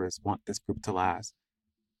individual members want this group to last.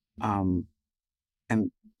 And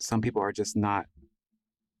some people are just not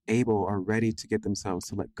able or ready to get themselves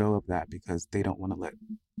to let go of that, because they don't want to let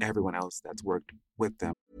everyone else that's worked with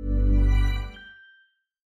them.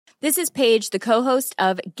 This is Paige, the co-host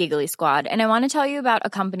of Giggly Squad, and I want to tell you about a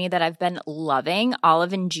company that I've been loving,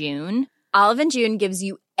 Olive & June. Olive & June gives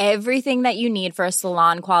you everything that you need for a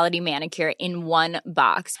salon-quality manicure in one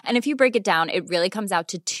box. And if you break it down, it really comes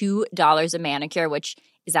out to $2 a manicure, which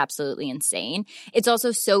is absolutely insane. It's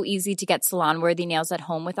also so easy to get salon-worthy nails at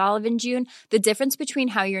home with Olive & June. The difference between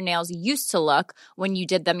how your nails used to look when you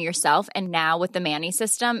did them yourself and now with the Mani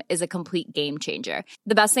system is a complete game changer.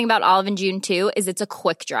 The best thing about Olive & June, too, is it's a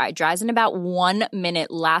quick dry. Dries in about 1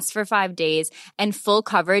 minute, lasts for 5 days, and full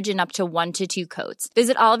coverage in up to 1 to 2 coats.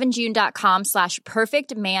 Visit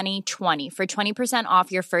oliveandjune.com/perfectmani20 for 20%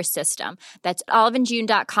 off your first system. That's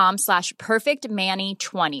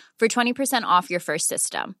oliveandjune.com/perfectmani20 for 20% off your first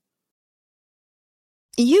system.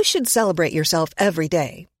 You should celebrate yourself every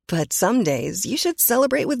day, but some days you should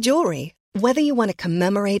celebrate with jewelry. Whether you want to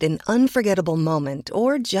commemorate an unforgettable moment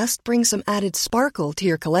or just bring some added sparkle to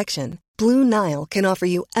your collection, Blue Nile can offer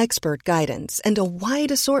you expert guidance and a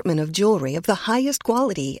wide assortment of jewelry of the highest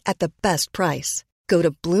quality at the best price. Go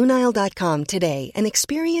to BlueNile.com today and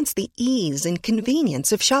experience the ease and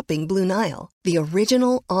convenience of shopping Blue Nile, the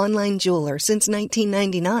original online jeweler since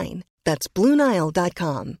 1999. That's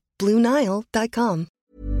BlueNile.com. BlueNile.com.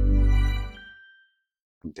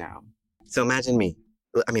 Down. So imagine me.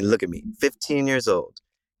 I mean, look at me. 15 years old.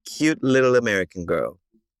 Cute little American girl.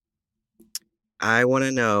 I want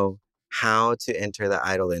to know how to enter the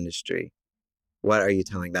idol industry. What are you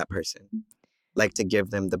telling that person? Like, to give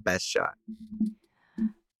them the best shot.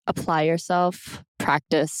 Apply yourself,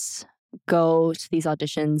 practice, go to these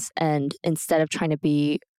auditions, and instead of trying to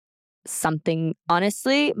be something,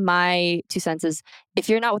 honestly, my 2 cents is, if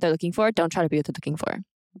you're not what they're looking for, don't try to be what they're looking for.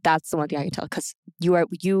 That's the one thing I can tell, because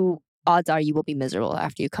odds are you will be miserable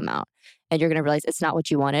after you come out, and you're going to realize it's not what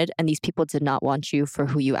you wanted, and these people did not want you for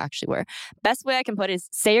who you actually were. Best way I can put it is,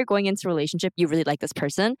 say you're going into a relationship, you really like this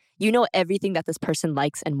person, you know everything that this person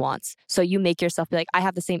likes and wants, so you make yourself be like, I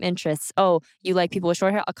have the same interests. Oh, you like people with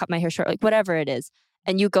short hair, I'll cut my hair short, like whatever it is.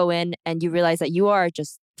 And you go in and you realize that you are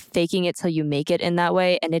just faking it till you make it in that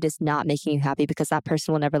way, and it is not making you happy, because that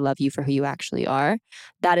person will never love you for who you actually are.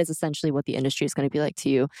 That is essentially what the industry is going to be like to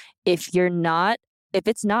you. If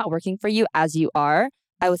it's not working for you as you are,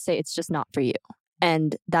 I would say it's just not for you.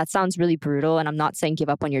 And that sounds really brutal, and I'm not saying give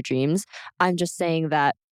up on your dreams. I'm just saying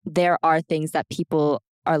that there are things that people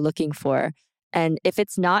are looking for. And if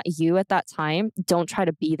it's not you at that time, don't try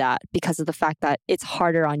to be that, because of the fact that it's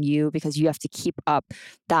harder on you, because you have to keep up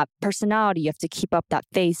that personality. You have to keep up that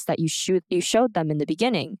face that you showed them in the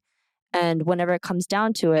beginning. And whenever it comes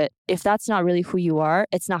down to it, if that's not really who you are,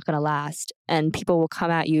 it's not going to last. And people will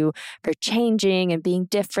come at you for changing and being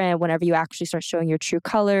different whenever you actually start showing your true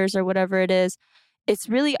colors or whatever it is. It's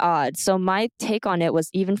really odd. So my take on it was,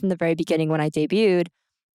 even from the very beginning when I debuted,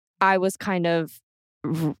 I was kind of,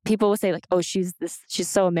 people would say like, oh, she's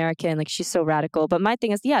so American, like she's so radical. But my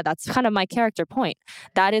thing is, yeah, that's kind of my character point.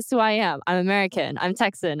 That is who I am. I'm American. I'm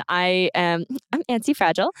Texan. I'm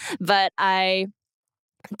anti-fragile, but I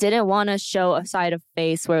didn't want to show a side of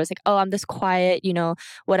face where it was like, oh, I'm this quiet,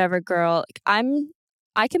 whatever girl. Like,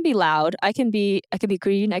 I can be loud. I can be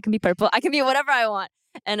green. I can be purple. I can be whatever I want.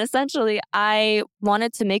 And essentially, I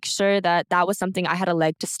wanted to make sure that that was something I had a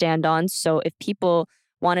leg to stand on. So if people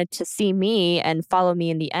wanted to see me and follow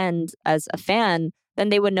me in the end as a fan, then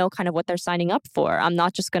they would know kind of what they're signing up for. I'm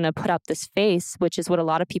not just going to put up this face, which is what a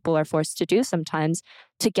lot of people are forced to do sometimes,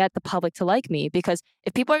 to get the public to like me. Because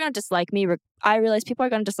if people are going to dislike me, I realize people are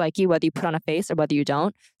going to dislike you whether you put on a face or whether you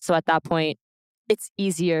don't. So at that point, it's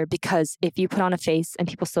easier, because if you put on a face and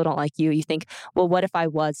people still don't like you, you think, well, what if I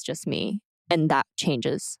was just me? And that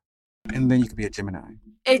changes. And then you could be a Gemini.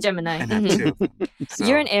 A Gemini. And have two of them. So.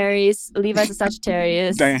 You're an Aries. Levi's a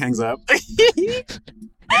Sagittarius. Diane hangs up.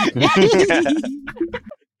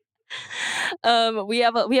 We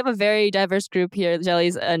have a very diverse group here.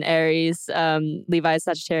 Jelly's an Aries, Levi's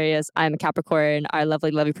Sagittarius. I'm a Capricorn. Our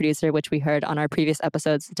lovely producer, which we heard on our previous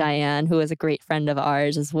episodes, Diane, who is a great friend of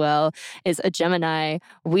ours as well, is a Gemini.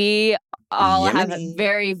 We all have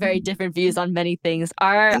very, very different views on many things.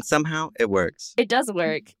 And somehow it works. It does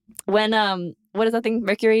work. When what is that thing?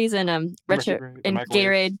 Mercury's in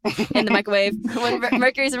Gatorade in the microwave. When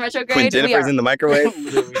Mercury's in retrograde, when Jennifer's in the microwave,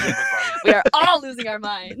 we are all losing our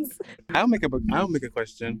minds. I'll make a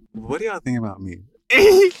question. What do y'all think about me?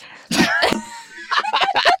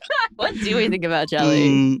 What do we think about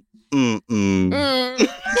Jelly?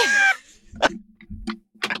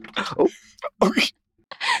 Okay.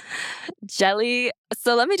 Jelly.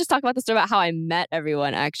 So let me just talk about the story about how I met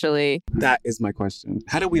everyone, actually. That is my question.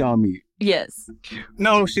 How did we all meet? Yes.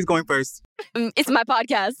 No, she's going first. It's my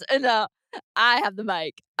podcast. No, I have the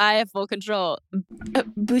mic. I have full control.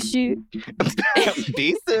 Bushu.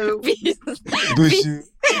 Bisou. Bushu.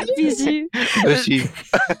 Bishu. Bushy.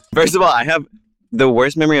 First of all, I have the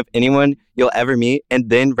worst memory of anyone you'll ever meet, and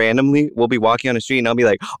then randomly we'll be walking on the street and I'll be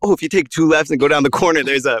like, oh, if you take 2 lefts and go down the corner,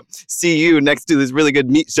 there's a CU next to this really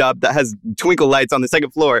good meat shop that has twinkle lights on the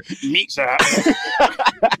second floor. Meat shop.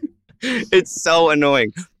 It's so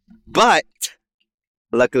annoying. But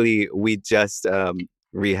luckily we just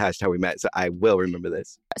rehashed how we met, so I will remember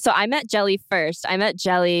this. So I met Jelly first. I met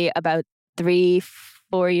Jelly about 3-4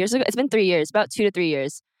 years ago. It's been 3 years, about 2 to 3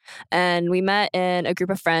 years. And we met in a group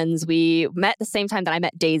of friends. We met the same time that I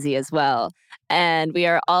met Daisy as well. And we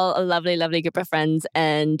are all a lovely, lovely group of friends.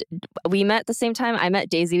 And we met the same time I met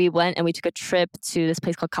Daisy. We went and we took a trip to this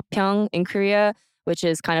place called Gapyeong in Korea, which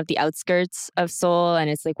is kind of the outskirts of Seoul. And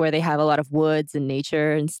it's like where they have a lot of woods and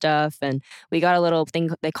nature and stuff. And we got a little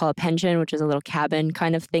thing they call a pension, which is a little cabin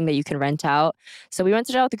kind of thing that you can rent out. So we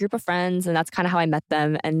rented it out with a group of friends, and that's kind of how I met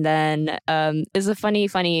them. And then it was a funny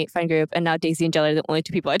friend group. And now Daisy and Jelly are the only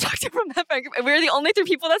 2 people I talked to from that friend group. And we're the only 3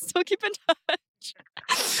 people that still keep in touch.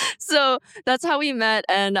 So that's how we met.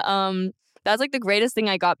 And that's like the greatest thing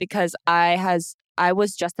I got, because I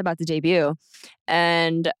was just about to debut,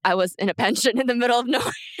 and I was in a pension in the middle of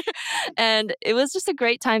nowhere. And it was just a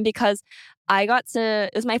great time, because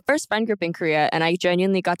it was my first friend group in Korea, and I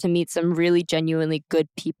genuinely got to meet some really genuinely good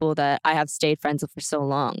people that I have stayed friends with for so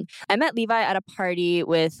long. I met Levi at a party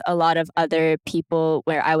with a lot of other people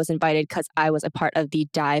where I was invited because I was a part of the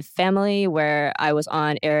Dive family, where I was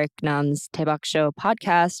on Eric Nam's Daebak Show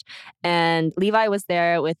podcast. And Levi was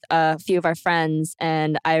there with a few of our friends,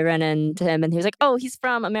 and I ran into him, and he was like, oh, he's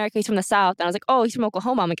from America, he's from the South. And I was like, oh, he's from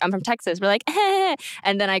Oklahoma. I'm like, I'm from Texas. We're like, hey.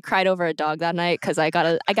 And then I cried over a dog that night because I got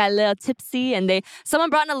a little tipsy, and someone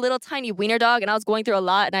brought in a little tiny wiener dog, and I was going through a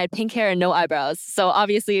lot, and I had pink hair and no eyebrows. So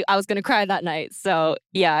obviously I was gonna cry that night. So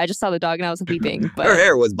yeah, I just saw the dog and I was weeping. But her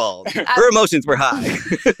hair was bald. Her emotions were high.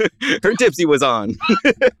 Her tipsy was on.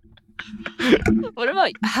 What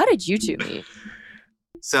about, how did you two meet?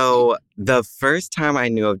 So the first time I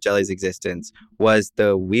knew of Jelly's existence was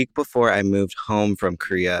the week before I moved home from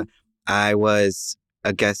Korea. I was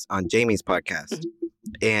a guest on Jamie's podcast,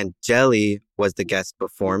 and Jelly was the guest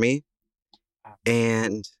before me.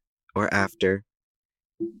 Or after.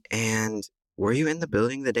 And were you in the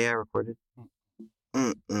building the day I recorded?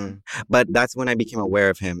 But that's when I became aware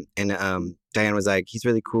of him. And Diane was like, he's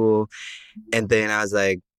really cool. And then I was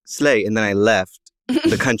like, slay. And then I left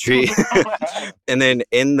the country. And then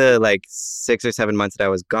in the 6 or 7 months that I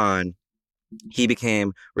was gone, he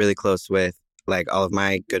became really close with all of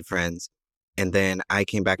my good friends. And then I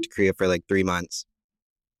came back to Korea for 3 months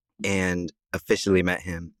and officially met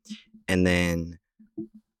him. And then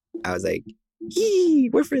I was like, yee,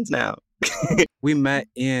 we're friends now. We met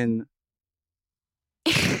in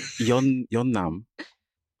Yeonnam.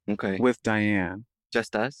 Okay. With Diane.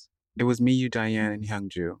 Just us? It was me, you, Diane, and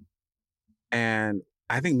Hyungju. And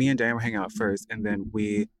I think me and Diane were hanging out first, and then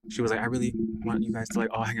she was like, I really want you guys to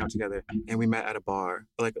all hang out together. And we met at a bar,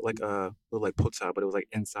 like a little pota, but it was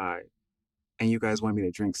inside. And you guys wanted me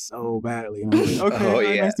to drink so badly. And I was like,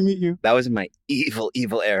 okay, nice to meet you. That was in my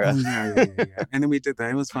evil era. Oh, yeah. And then we did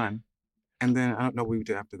that. It was fun. And then I don't know what we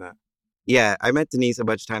did after that. Yeah, I met Denise a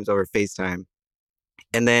bunch of times over FaceTime.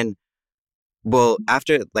 And then,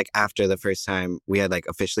 after the first time, we had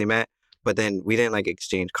officially met. But then we didn't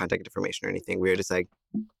exchange contact information or anything. We were just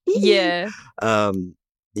yeah.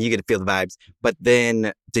 You get to feel the vibes. But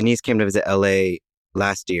then Denise came to visit LA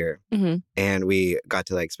last year, and we got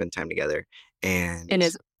to spend time together. And in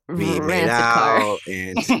his we made out, car.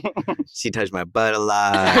 And she touched my butt a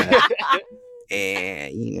lot.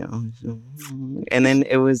 And, and then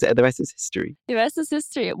it was, the rest is history. The rest is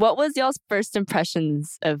history. What was y'all's first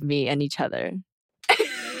impressions of me and each other?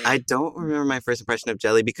 I don't remember my first impression of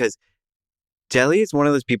Jelly because Jelly is one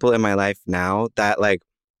of those people in my life now that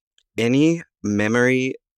any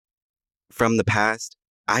memory from the past,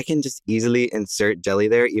 I can just easily insert Jelly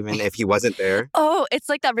there, even if he wasn't there. Oh, it's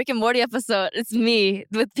like that Rick and Morty episode. It's me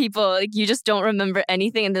with people. You just don't remember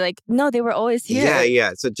anything. And they're like, no, they were always here.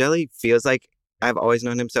 Yeah. So Jelly feels like I've always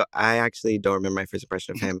known him. So I actually don't remember my first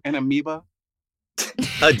impression of him. An amoeba?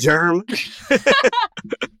 A germ?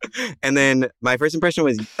 And then my first impression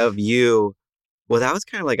was of you. Well, that was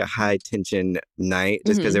kind of a high tension night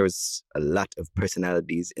just because there was a lot of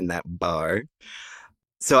personalities in that bar.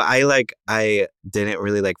 So I didn't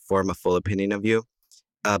really form a full opinion of you.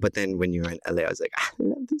 But then when you were in LA, I was like, I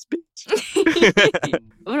love this bitch.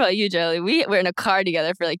 What about you, Jelly? We were in a car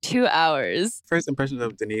together for 2 hours. First impression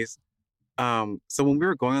of Denise. So when we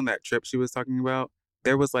were going on that trip she was talking about,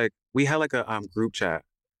 there was we had a group chat,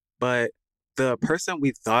 but the person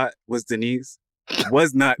we thought was Denise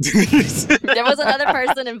was not Denise. There was another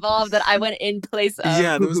person involved that I went in place of.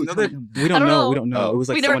 Yeah, there was another. We don't know. It was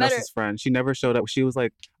someone else's her. friend. She never showed up. She was I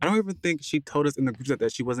don't even think she told us in the group chat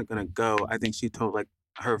that she wasn't gonna go. I think she told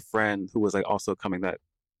her friend who was also coming that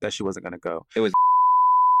she wasn't gonna go. It was.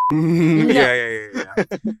 Yeah.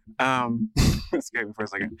 That scared me for a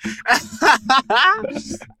second.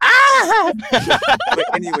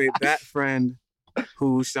 But anyway, that friend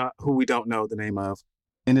who we don't know the name of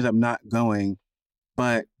ended up not going.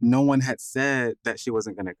 But no one had said that she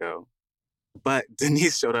wasn't gonna go. But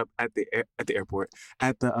Denise showed up at the airport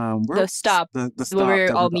at the stop. The stop where we were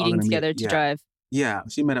that all we were meeting gonna together meet. to drive. Yeah,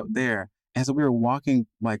 she met up there, and so we were walking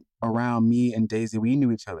around me and Daisy. We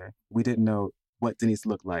knew each other. We didn't know what Denise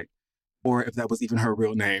looked like, or if that was even her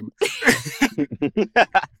real name.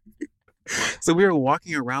 So we were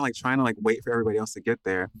walking around trying to wait for everybody else to get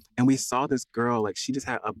there, and we saw this girl she just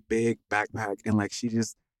had a big backpack and she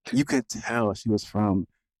just. You could tell she was from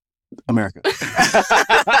America.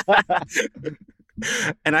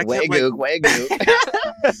 And I kept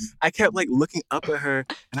I kept looking up at her,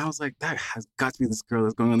 and I was like, that has got to be this girl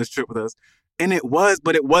that's going on this trip with us. And it was,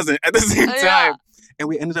 but it wasn't at the same time. Yeah. And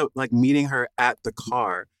we ended up meeting her at the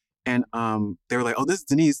car. And they were like, oh, this is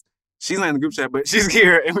Denise. she's not in the group chat, but she's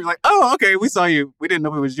here. And we're like, oh, okay, we saw you. We didn't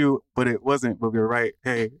know it was you, but it wasn't. But we were right.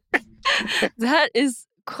 Hey. That is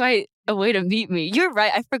quite a way to meet me. You're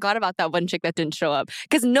right. I forgot about that one chick that didn't show up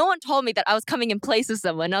because no one told me that I was coming in place with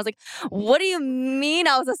someone. And I was like, what do you mean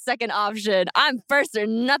I was a second option? I'm first or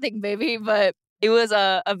nothing, baby. But it was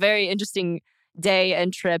a very interesting day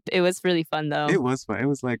and trip. It was really fun, though. It was fun. It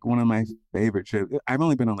was like one of my favorite trips. I've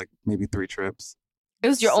only been on like maybe 3 trips. It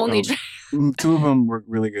was your only trip. 2 of them were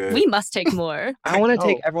really good. We must take more. I want to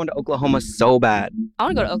take everyone to Oklahoma so bad. I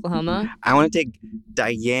want to go to Oklahoma. I want to take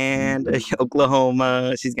Diane to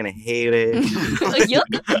Oklahoma. She's going to hate it.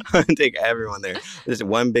 I want to take everyone there. There's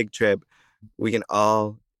one big trip. We can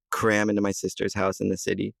all cram into my sister's house in the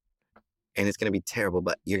city. And it's going to be terrible,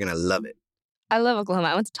 but you're going to love it. I love Oklahoma.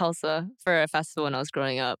 I went to Tulsa for a festival when I was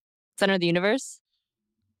growing up. Center of the Universe.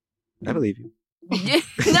 I believe you. No,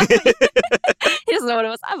 he doesn't know what it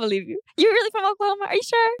was. I believe you. You're really from Oklahoma? Are you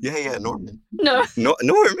sure? Yeah, Norman. No.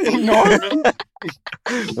 Norman.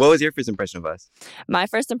 What was your first impression of us? My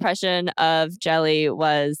first impression of Jelly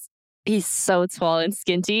was he's so tall and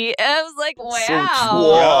skinty. And I was like, wow. So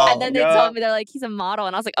tall. And then they told me, they're like, he's a model.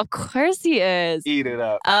 And I was like, of course he is. Eat it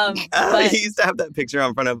up. He used to have that picture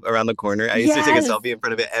around the corner. I used to take a selfie in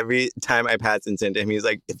front of it every time I passed and sent to him. He was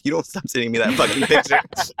like, if you don't stop sending me that fucking picture.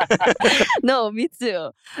 No, me too.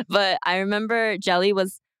 But I remember Jelly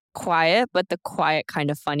was quiet, but the quiet kind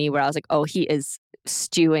of funny where I was like, oh, he is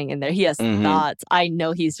stewing in there. He has thoughts. I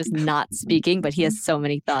know he's just not speaking, but he has so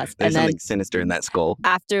many thoughts. There's something sinister in that skull.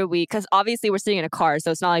 After because obviously we're sitting in a car,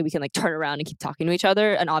 so it's not like we can like turn around and keep talking to each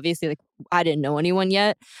other. And obviously, like I didn't know anyone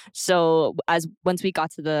yet. So once we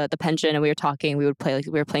got to the pension and we were talking, we were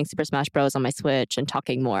playing Super Smash Bros on my Switch and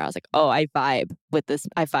talking more. I was like, oh, I vibe with this.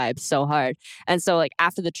 I vibe so hard. And so like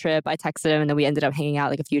after the trip, I texted him, and then we ended up hanging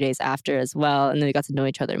out like a few days after as well. And then we got to know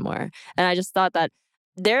each other more. And I just thought that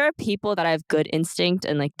there are people that I have good instinct,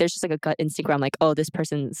 and like there's just like a gut instinct where I'm like, oh, this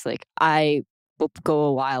person's like, I will go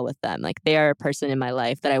a while with them. Like they are a person in my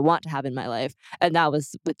life that I want to have in my life. And that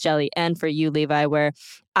was with Jelly. And for you, Levi, where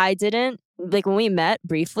I didn't, like when we met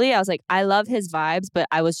briefly, I was like, I love his vibes, but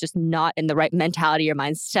I was just not in the right mentality or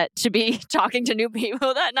mindset to be talking to new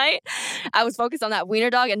people that night. I was focused on that wiener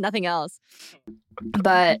dog and nothing else.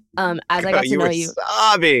 But as I got to know you,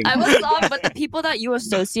 sobbing. I was sobbing. But the people that you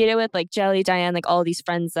associated with, like Jelly, Diane, like all these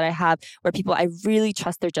friends that I have, were people I really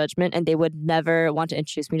trust their judgment, and they would never want to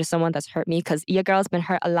introduce me to someone that's hurt me because your girl's been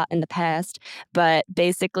hurt a lot in the past. But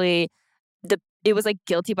basically, it was like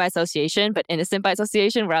guilty by association, but innocent by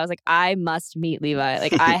association, where I was like, I must meet Levi.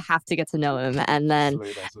 Like, I have to get to know him. And then,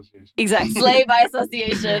 Slay by association. Exactly, slay by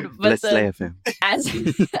association. But Let's slay him.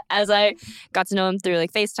 As I got to know him through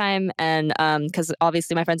like FaceTime, and because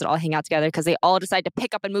obviously my friends would all hang out together because they all decided to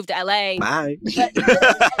pick up and move to LA. Bye.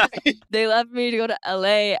 They left me to go to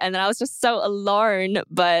LA, and then I was just so alone.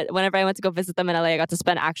 But whenever I went to go visit them in LA, I got to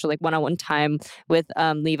spend actual like one-on-one time with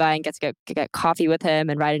Levi and get coffee with him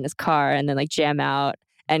and ride in his car and then like jam out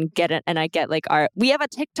and get it. And I get like we have a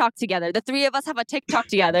TikTok together. The 3 of us have a TikTok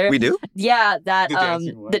together. We do? Yeah, that The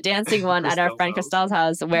dancing one. the dancing one at our friend Christelle's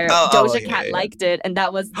house where yeah, Cat yeah. liked it, and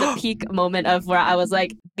that was the peak moment of where I was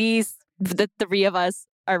like, the 3 of us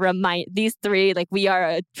are these 3, like we are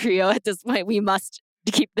a trio at this point. We must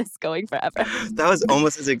keep this going forever. That was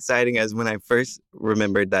almost as exciting as when I first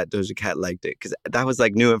remembered that Doja Cat liked it, because that was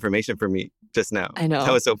like new information for me just now. I know.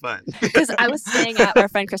 That was so fun. Because I was staying at our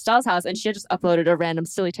friend Christelle's house, and she had just uploaded a random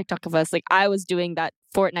silly TikTok of us. Like I was doing that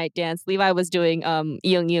Fortnite dance. Levi was doing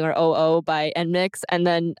Young Young or OO by NMix, and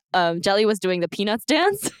then Jelly was doing the Peanuts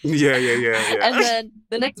dance. Yeah. And then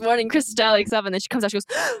the next morning, Christelle wakes up, and then she comes out. She goes,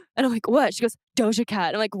 and I'm like, what? She goes, Doja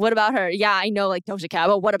Cat. I'm like, what about her? Yeah, I know, like Doja Cat,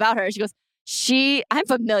 but what about her? She goes, I'm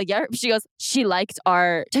familiar. She goes, she liked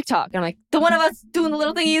our TikTok. And I'm like, the one of us doing the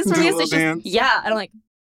little thingies from Doing the yesterday. little dance. Yeah. And I'm like,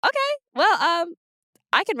 okay, well,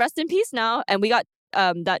 I can rest in peace now. And we got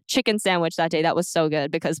that chicken sandwich that day. That was so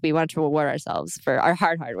good because we wanted to reward ourselves for our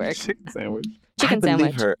hard work. Chicken sandwich. Chicken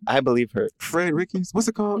sandwich. I believe her. Fred Ricky's. What's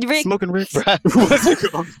it called? Rick. Smoking Rick. What's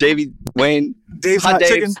it called? Davey, Wayne, Dave's Hot Hot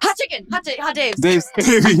Dave's. Chicken. Hot chicken. Hot Dave's.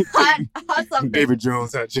 Davey. Hot something. David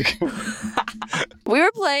Jones Hot Chicken. We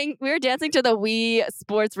were dancing to the Wii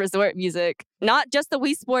Sports Resort music. Not just the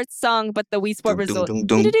Wii Sports song, but the Wii Sport Dum, Resort. dum,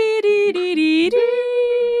 dum, dum.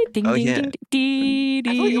 Oh, yeah. I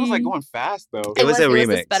feel like it was like going fast though. It was a the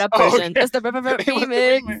remix. sped up Oh, version. okay. It's the It was a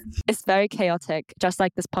remix. remix. It's very chaotic, just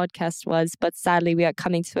like this podcast was. But sadly, we are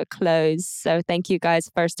coming to a close. So thank you guys,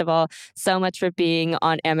 first of all, so much for being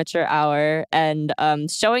on Amateur Hour and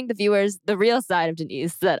showing the viewers the real side of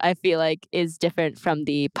Denise that I feel like is different from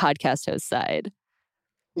the podcast host side.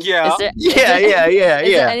 Yeah. Is there, Yeah.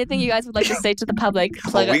 is there anything you guys would like to say to the public?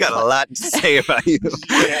 We got a lot to say about you.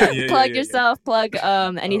 Plug yourself. Plug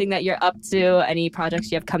anything that you're up to. Any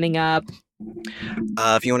projects you have coming up.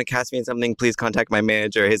 If you want to cast me in something, please contact my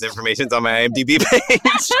manager. His information's on my IMDb page.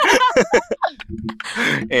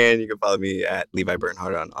 And you can follow me at Levi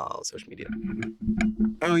Bernhardt on all social media.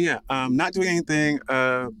 Oh yeah. Not doing anything.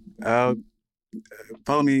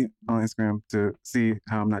 Follow me on Instagram to see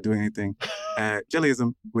how I'm not doing anything at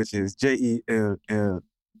Jellyism, which is JELLEISM.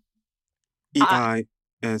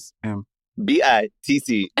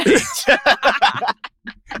 BITCH.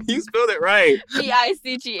 You spelled it right.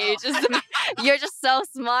 BICGH. You're just so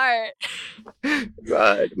smart.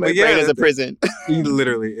 God, my brain is a prison. You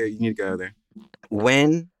literally, you need to go there.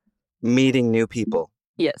 When meeting new people,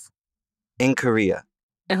 Yes. in Korea,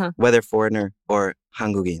 whether foreigner or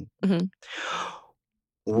Hangugin,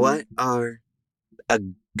 what are a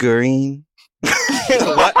green?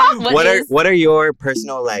 what are your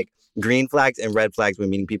personal like green flags and red flags when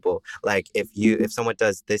meeting people? Like if someone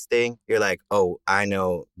does this thing, you're like, oh, I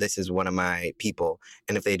know this is one of my people,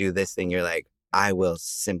 and if they do this thing, you're like, I will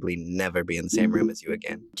simply never be in the same room as you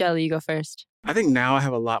again. Jelly, you go first. I think now I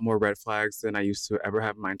have a lot more red flags than I used to ever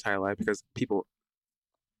have in my entire life because people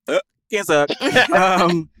can't suck.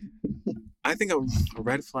 I think a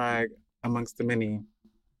red flag amongst the many,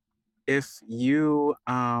 if you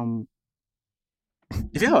have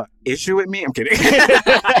an issue with me, I'm kidding. You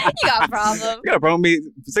got a problem. You got a problem with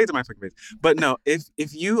me, say it to my fucking face. But no,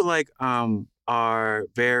 if you like are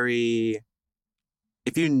very,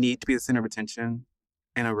 if you need to be the center of attention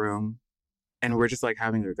in a room and we're just like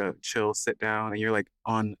having like a chill sit down and you're like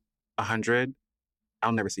on 100,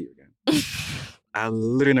 I'll never see you again. I'll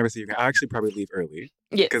literally never see you again. I'll actually probably leave early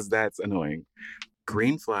because that's annoying.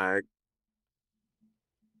 Green flag.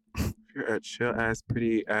 You're a chill ass,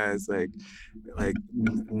 pretty ass, like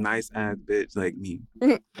nice ass bitch like me.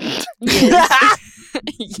 Yes.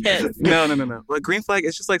 Yes. No. Like green flag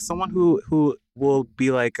is just like someone who will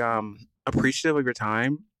be like appreciative of your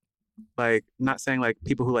time. Like not saying like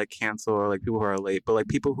people who like cancel or like people who are late, but like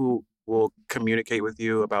people who will communicate with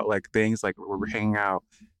you about like things like we're hanging out.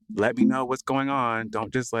 Let me know what's going on.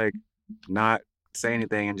 Don't just like not say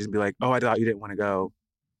anything and just be like, oh, I thought you didn't want to go.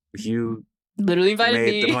 You literally invited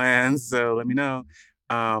made me. the plans, so let me know.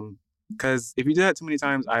 Because if you do that too many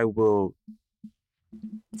times, I will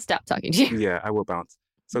stop talking to you. Yeah, I will bounce.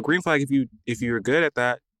 So green flag if you're good at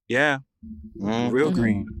that, yeah, real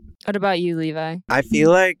green. What about you, Levi? I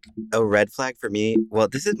feel like a red flag for me, well,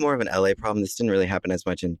 this is more of an LA problem. This didn't really happen as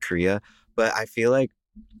much in Korea, but I feel like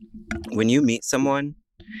when you meet someone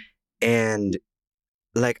and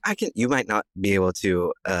like you might not be able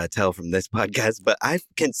to tell from this podcast, but I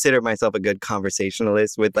consider myself a good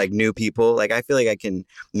conversationalist with like new people. Like I feel like I can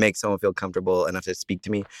make someone feel comfortable enough to speak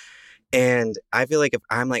to me. And I feel like if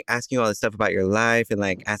I'm like asking you all this stuff about your life and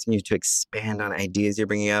like asking you to expand on ideas you're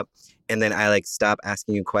bringing up, and then I like stop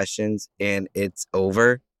asking you questions and it's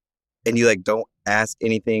over, and you like don't ask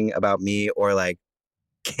anything about me or like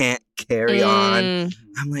can't carry on,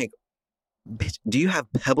 I'm like, bitch, do you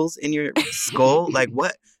have pebbles in your skull? Like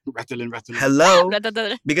what? Rattling. Hello?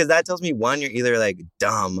 Because that tells me one, you're either like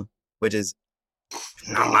dumb, which is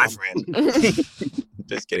not my friend.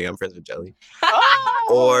 Just kidding, I'm friends with Jelly.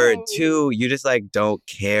 Or two, you just like don't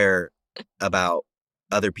care about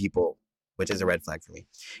other people, which is a red flag for me.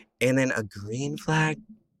 And then a green flag,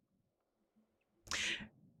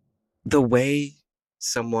 the way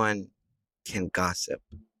someone can gossip.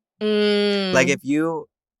 Like if you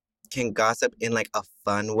can gossip in like a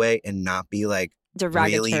fun way and not be like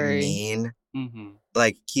derogatory, really mean,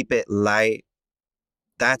 like keep it light,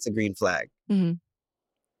 that's a green flag.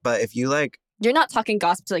 But if you like, you're not talking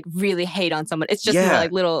gossip to like really hate on someone. It's just more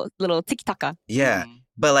like little tiki-taka. Yeah.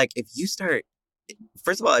 But like if you start,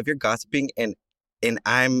 first of all, if you're gossiping and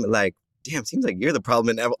I'm like, damn, seems like you're the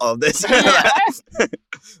problem in all of this.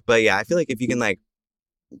 But yeah, I feel like if you can like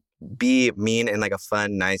be mean in like a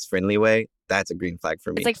fun, nice, friendly way, that's a green flag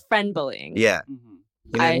for me. It's like friend bullying. Yeah.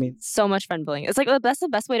 You know what I mean? So much friend bullying. It's like that's the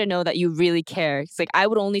best way to know that you really care. It's like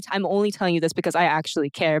I'm only telling you this because I actually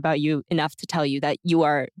care about you enough to tell you that you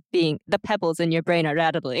are being, the pebbles in your brain are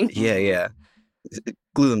rattling. Yeah.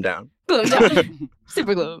 Glue them down.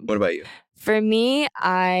 Super glue them. What about you? For me,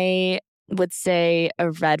 I would say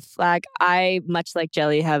a red flag. I, much like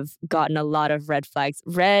Jelly, have gotten a lot of red flags.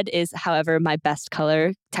 Red is, however, my best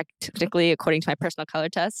color, technically, according to my personal color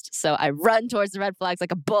test. So I run towards the red flags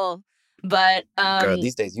like a bull. But girl,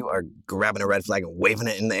 these days you are grabbing a red flag and waving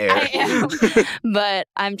it in the air. I am. But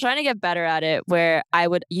I'm trying to get better at it, where I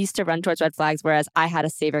used to run towards red flags, whereas I had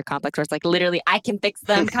a savior complex where it's like literally I can fix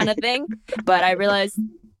them kind of thing. But I realized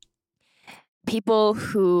people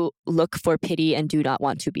who look for pity and do not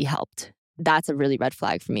want to be helped. That's a really red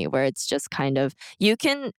flag for me, where it's just kind of, you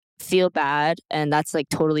can feel bad and that's like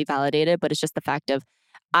totally validated, but it's just the fact of,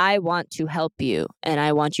 I want to help you and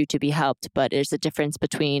I want you to be helped. But there's a difference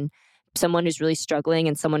between someone who's really struggling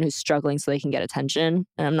and someone who's struggling so they can get attention.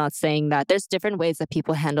 And I'm not saying that there's different ways that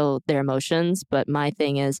people handle their emotions. But my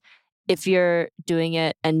thing is, if you're doing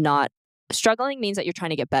it and not struggling means that you're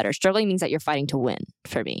trying to get better. Struggling means that you're fighting to win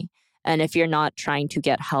for me. And if you're not trying to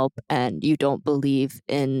get help and you don't believe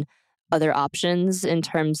in other options in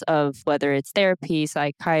terms of whether it's therapy,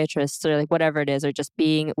 psychiatrists, or like whatever it is, or just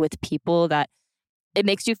being with people that it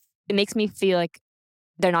makes me feel like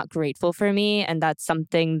they're not grateful for me. And that's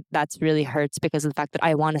something that's really hurts because of the fact that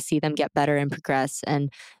I want to see them get better and progress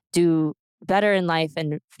and do better in life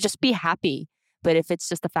and just be happy. But if it's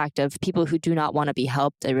just the fact of people who do not want to be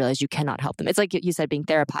helped, I realize you cannot help them. It's like you said, being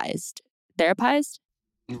therapized. Therapized?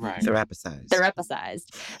 Right. Therapized.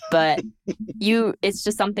 But it's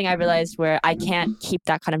just something I realized where I can't keep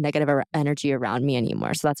that kind of negative energy around me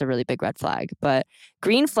anymore. So that's a really big red flag. But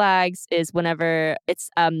green flags is whenever it's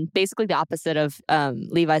basically the opposite of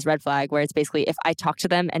Levi's red flag, where it's basically if I talk to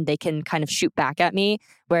them and they can kind of shoot back at me,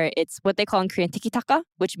 where it's what they call in Korean tiki-taka,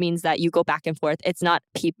 which means that you go back and forth. It's not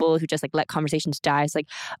people who just like let conversations die. It's like,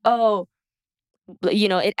 oh,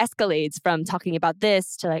 it escalates from talking about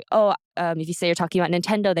this to like, if you say you're talking about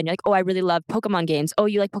Nintendo, then you're like, oh, I really love Pokemon games. Oh,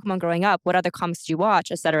 you like Pokemon growing up. What other comics did you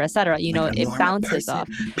watch? Et cetera, et cetera. It bounces off.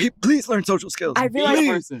 Please learn social skills. I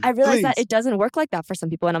realize that it doesn't work like that for some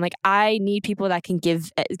people. And I'm like, I need people that can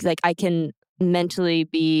give, like, I can mentally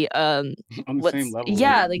be on the same level.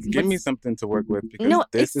 Yeah, like give me something to work with because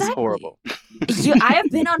this is horrible. I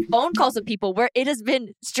have been on phone calls with people where it has been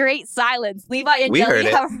straight silence. Levi and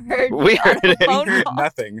Jelly have heard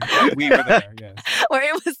nothing. We were there, yes. Where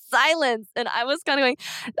it was silence, and I was kind of going,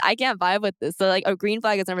 I can't vibe with this. So like a green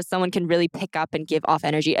flag is whenever someone can really pick up and give off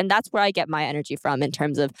energy, and that's where I get my energy from in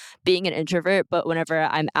terms of being an introvert. But whenever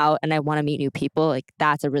I'm out and I want to meet new people, like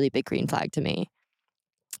that's a really big green flag to me.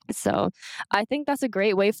 So I think that's a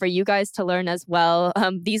great way for you guys to learn as well.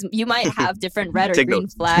 You might have different red or green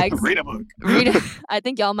flags. Read a book. I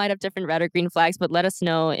think y'all might have different red or green flags, but let us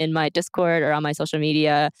know in my Discord or on my social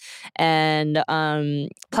media. And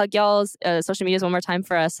plug y'all's social medias one more time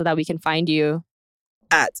for us so that we can find you.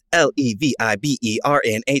 At LEVI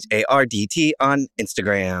BERNHARDT on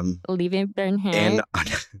Instagram. Levi Bernhardt. And on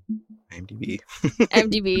IMDb.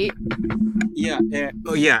 IMDb.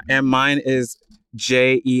 Yeah. And mine is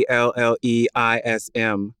JELLEISM. I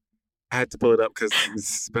had to pull it up because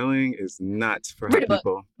spelling is not for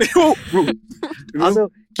people.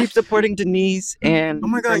 Also, keep supporting Denise and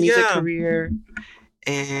her music career.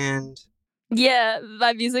 And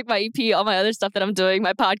my music, my EP, all my other stuff that I'm doing,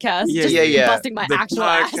 my podcast. Busting my actual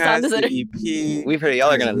ass on this EP. We've heard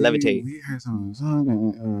y'all are going to levitate. We heard some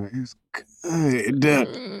song. It's good.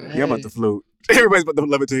 You're about to float. Everybody's about to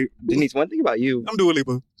levitate. Denise, one thing about you. I'm Dua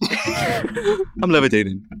Lipa. I'm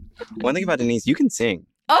levitating. One thing about Denise, you can sing.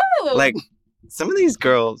 Oh! Like, some of these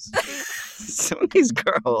girls, they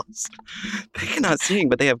cannot sing,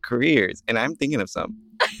 but they have careers. And I'm thinking of some.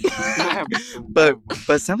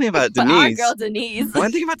 but something about Denise. Our girl Denise.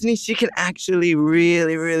 One thing about Denise, she can actually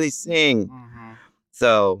really, really sing.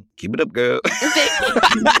 So keep it up, girl.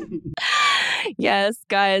 Yes,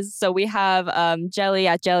 guys. So we have Jelly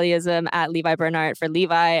at Jellyism, at Levi Bernhardt for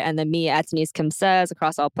Levi, and then me at Denise Kim Says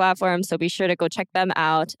across all platforms. So be sure to go check them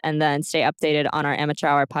out and then stay updated on our Amateur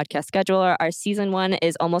Hour podcast schedule. Our season 1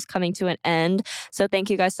 is almost coming to an end. So thank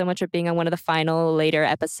you guys so much for being on one of the final later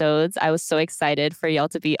episodes. I was so excited for y'all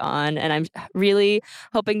to be on, and I'm really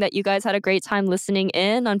hoping that you guys had a great time listening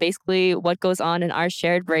in on basically what goes on in our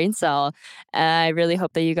shared brain cell. I really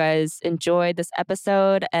hope that you guys enjoyed this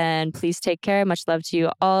episode, and please take care. Much love to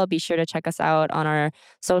you all. Be sure to check us out on our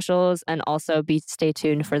socials, and also stay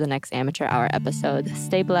tuned for the next Amateur Hour episode.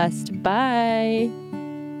 Stay blessed. Bye.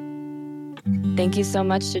 Thank you so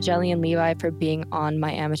much to Jelly and Levi for being on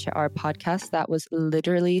my Amateur Hour podcast. That was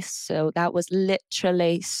literally so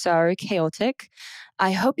chaotic.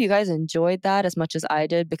 I hope you guys enjoyed that as much as I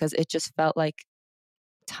did, because it just felt like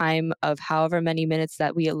time of however many minutes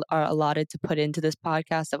that we are allotted to put into this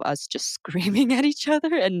podcast of us just screaming at each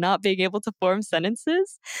other and not being able to form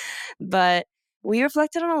sentences. But we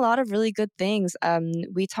reflected on a lot of really good things.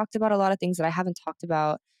 We talked about a lot of things that I haven't talked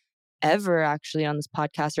about ever actually on this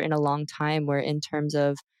podcast or in a long time, where in terms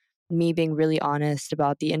of me being really honest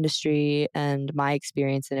about the industry and my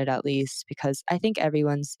experience in it, at least, because I think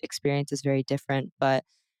everyone's experience is very different, but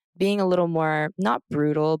being a little more, not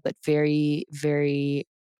brutal, but very, very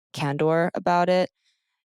candor about it.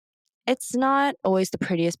 It's not always the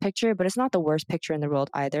prettiest picture, but it's not the worst picture in the world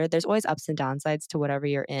either. There's always ups and downsides to whatever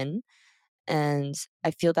you're in. And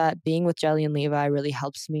I feel that being with Jelly and Levi really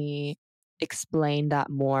helps me explain that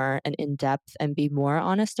more and in depth and be more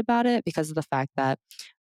honest about it because of the fact that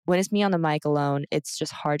when it's me on the mic alone, it's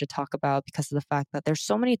just hard to talk about because of the fact that there's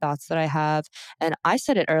so many thoughts that I have. And I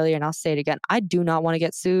said it earlier and I'll say it again. I do not want to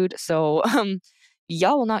get sued. So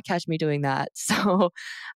y'all will not catch me doing that. So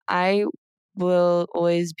I will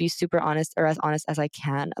always be super honest or as honest as I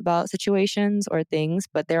can about situations or things,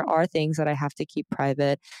 but there are things that I have to keep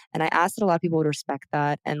private. And I ask that a lot of people would respect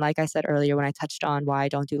that. And like I said earlier, when I touched on why I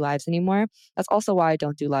don't do lives anymore, that's also why I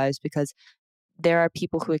don't do lives because there are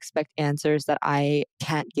people who expect answers that I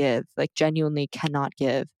can't give, like genuinely cannot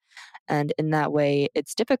give. And in that way,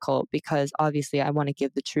 it's difficult because obviously I want to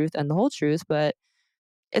give the truth and the whole truth, but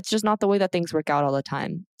it's just not the way that things work out all the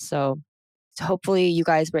time. So hopefully you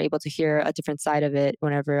guys were able to hear a different side of it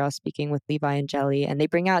whenever I was speaking with Levi and Jelly, and they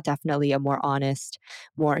bring out definitely a more honest,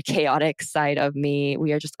 more chaotic side of me.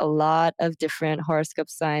 We are just a lot of different horoscope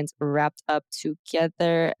signs wrapped up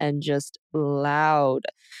together and just loud.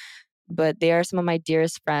 But they are some of my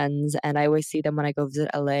dearest friends, and I always see them when I go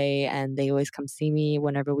visit LA, and they always come see me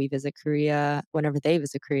whenever we visit Korea, whenever they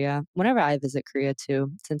visit Korea, whenever I visit Korea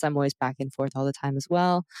too, since I'm always back and forth all the time as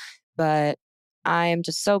well. But I am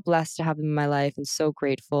just so blessed to have them in my life and so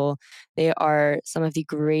grateful. They are some of the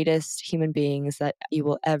greatest human beings that you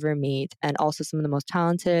will ever meet, and also some of the most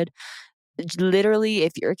talented. Literally,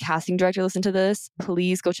 if you're a casting director, listen to this,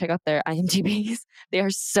 please go check out their IMDb's. They are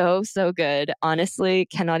so, so good. Honestly,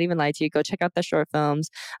 cannot even lie to you. Go check out the short films.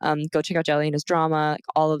 Go check out Jelly and his drama, like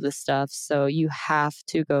all of this stuff. So you have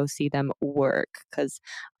to go see them work because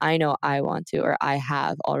I know I want to, or I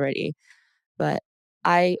have already. But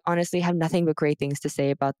I honestly have nothing but great things to say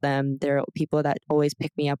about them. They're people that always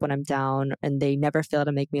pick me up when I'm down and they never fail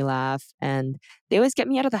to make me laugh. And they always get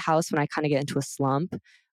me out of the house when I kind of get into a slump,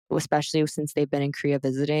 especially since they've been in Korea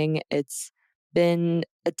visiting. It's been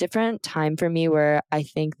a different time for me where I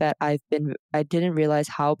think that I didn't realize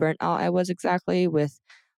how burnt out I was exactly with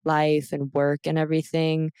life and work and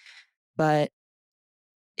everything. But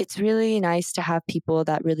it's really nice to have people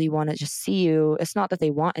that really want to just see you. It's not that they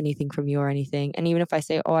want anything from you or anything. And even if I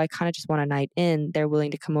say, oh, I kind of just want a night in, they're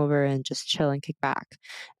willing to come over and just chill and kick back.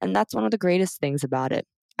 And that's one of the greatest things about it.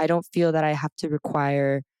 I don't feel that I have to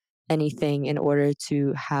require anything in order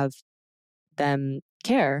to have them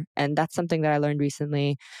care. And that's something that I learned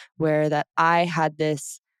recently where that I had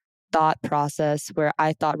this thought process where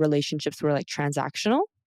I thought relationships were like transactional.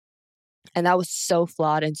 And that was so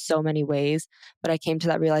flawed in so many ways. But I came to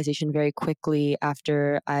that realization very quickly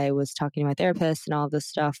after I was talking to my therapist and all this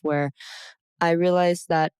stuff, where I realized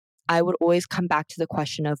that I would always come back to the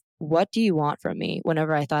question of, what do you want from me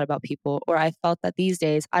whenever I thought about people? Or I felt that these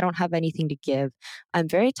days I don't have anything to give. I'm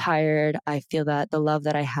very tired. I feel that the love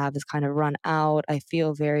that I have is kind of run out. I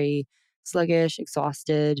feel very sluggish,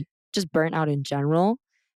 exhausted, just burnt out in general.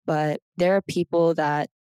 But there are people that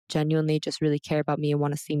genuinely just really care about me and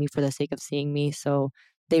want to see me for the sake of seeing me. So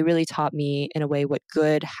they really taught me in a way what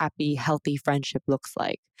good, happy, healthy friendship looks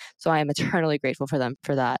like. So I am eternally grateful for them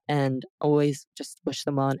for that and always just wish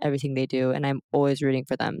them well in everything they do. And I'm always rooting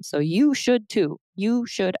for them. So you should too. You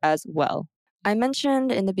should as well. I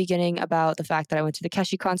mentioned in the beginning about the fact that I went to the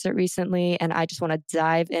Keshi concert recently, and I just want to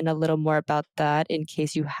dive in a little more about that in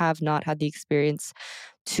case you have not had the experience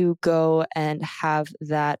to go and have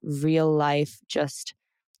that real life, just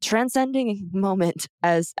transcending moment,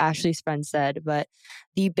 as Ashley's friend said. But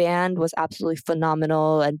the band was absolutely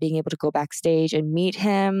phenomenal, and being able to go backstage and meet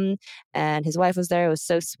him, and his wife was there. It was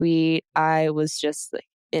so sweet. I was just like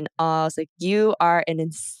in awe. I was like, you are an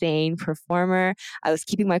insane performer. I was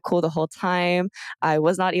keeping my cool the whole time. I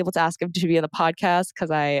was not able to ask him to be on the podcast because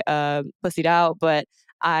I pussied out, but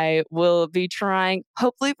I will be trying.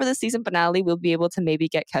 Hopefully, for the season finale, we'll be able to maybe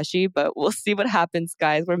get Keshi, but we'll see what happens,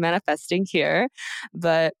 guys. We're manifesting here.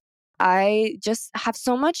 But I just have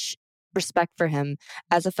so much respect for him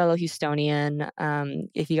as a fellow Houstonian.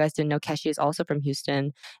 If you guys didn't know, Keshi is also from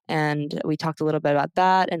Houston. And we talked a little bit about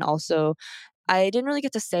that. And also, I didn't really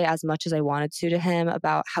get to say as much as I wanted to him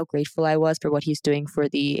about how grateful I was for what he's doing for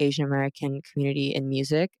the Asian American community in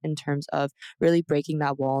music in terms of really breaking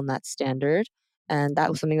that wall and that standard. And that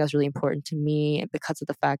was something that was really important to me because of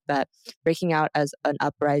the fact that breaking out as an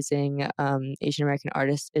uprising Asian American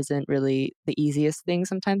artist isn't really the easiest thing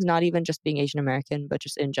sometimes, not even just being Asian American, but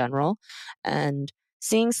just in general. And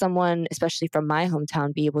seeing someone, especially from my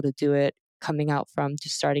hometown, be able to do it, coming out from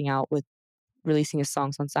just starting out with releasing his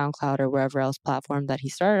songs on SoundCloud or wherever else platform that he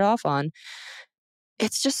started off on,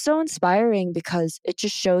 it's just so inspiring because it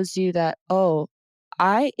just shows you that, oh,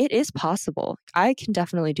 it is possible. I can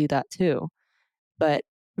definitely do that too. But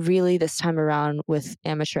really, this time around with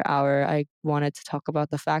Amateur Hour, I wanted to talk about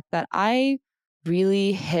the fact that I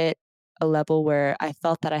really hit a level where I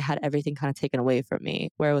felt that I had everything kind of taken away from me,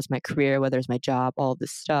 where it was my career, whether it's my job, all of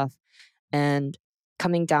this stuff. And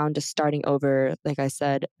coming down to starting over, like I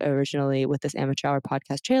said originally with this Amateur Hour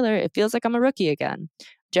podcast trailer, it feels like I'm a rookie again.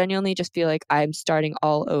 Genuinely just feel like I'm starting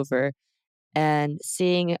all over. And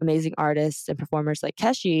seeing amazing artists and performers like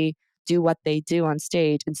Keshi do what they do on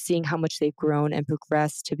stage and seeing how much they've grown and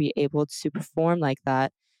progressed to be able to perform like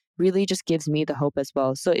that really just gives me the hope as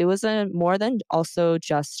well. So it was more than also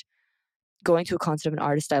just going to a concert of an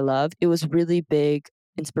artist I love. It was really big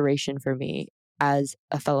inspiration for me as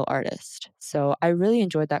a fellow artist. So I really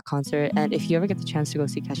enjoyed that concert. And if you ever get the chance to go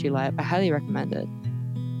see Keshi live, I highly recommend it.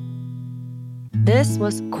 This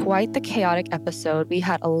was quite the chaotic episode. We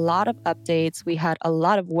had a lot of updates. We had a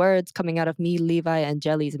lot of words coming out of me, Levi, and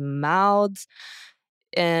Jelly's mouths.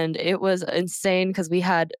 And it was insane because we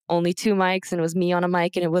had only 2 mics and it was me on a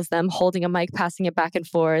mic and it was them holding a mic, passing it back and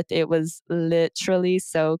forth. It was literally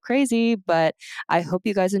so crazy, but I hope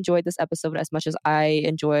you guys enjoyed this episode as much as I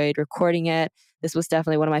enjoyed recording it. This was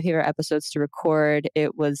definitely one of my favorite episodes to record.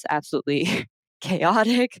 It was absolutely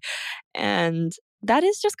chaotic, and that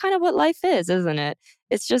is just kind of what life is, isn't it?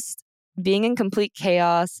 It's just being in complete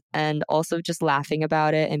chaos and also just laughing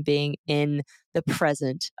about it and being in the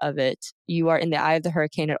present of it. You are in the eye of the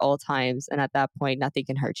hurricane at all times, and at that point, nothing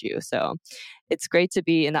can hurt you. So it's great to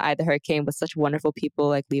be in the eye of the hurricane with such wonderful people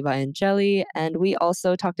like Levi and Jelly. And we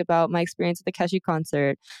also talked about my experience at the Keshi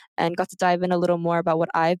concert and got to dive in a little more about what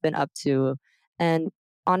I've been up to. And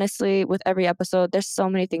honestly, with every episode, there's so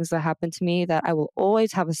many things that happen to me that I will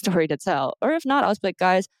always have a story to tell. Or if not, I'll just be like,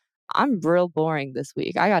 guys, I'm real boring this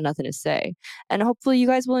week. I got nothing to say. And hopefully you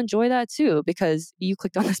guys will enjoy that too, because you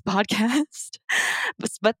clicked on this podcast.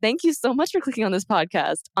 But thank you so much for clicking on this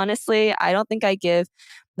podcast. Honestly, I don't think I give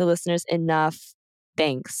the listeners enough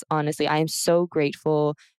thanks. Honestly, I am so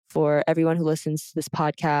grateful for everyone who listens to this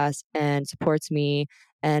podcast and supports me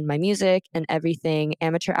and my music and everything.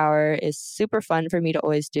 Amateur Hour is super fun for me to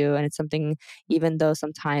always do. And it's something, even though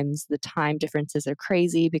sometimes the time differences are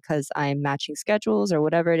crazy because I'm matching schedules or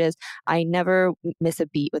whatever it is, I never miss a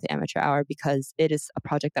beat with Amateur Hour because it is a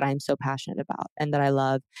project that I'm so passionate about and that I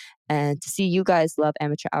love. And to see you guys love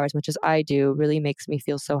Amateur Hour as much as I do really makes me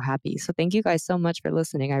feel so happy. So thank you guys so much for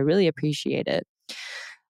listening. I really appreciate it.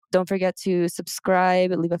 Don't forget to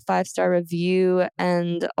subscribe, leave a 5-star review,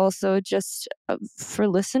 and also just for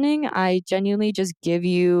listening, I genuinely just give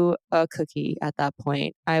you a cookie at that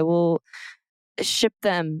point. I will ship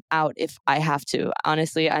them out if I have to.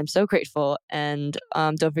 Honestly, I'm so grateful. And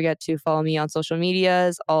don't forget to follow me on social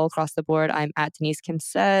medias all across the board. I'm at Denise Kim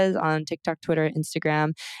Says on TikTok, Twitter,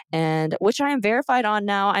 Instagram, and which I am verified on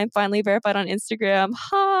now. I'm finally verified on Instagram.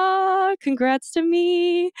 Ha! Congrats to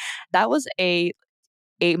me. That was a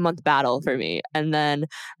 8-month battle for me. And then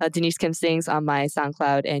Denise Kim Sings on my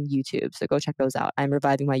SoundCloud and YouTube. So go check those out. I'm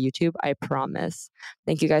reviving my YouTube, I promise.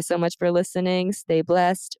 Thank you guys so much for listening. Stay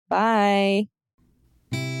blessed. Bye.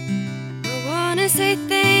 I wanna say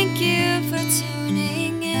thank you for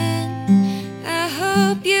tuning in. I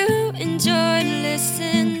hope you enjoyed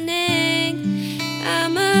listening.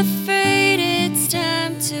 I'm afraid it's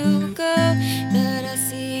time to go, but I'll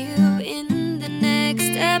see you in the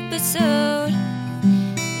next episode.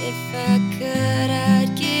 If I could,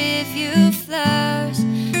 I'd give you flowers,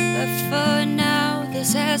 but for now,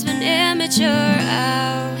 this has been Amateur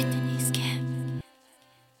Hour with Denise Kim.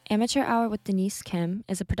 Amateur Hour with Denise Kim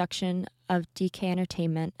is a production of DK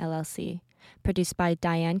Entertainment, LLC, produced by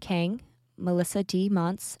Diane Kang, Melissa D.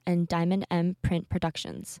 Montz, and Diamond M Print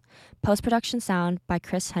Productions. Post-production sound by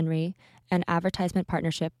Chris Henry, and advertisement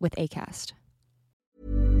partnership with Acast.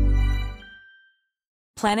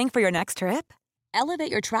 Planning for your next trip?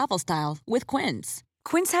 Elevate your travel style with Quince.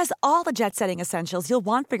 Quince has all the jet-setting essentials you'll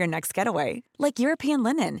want for your next getaway, like European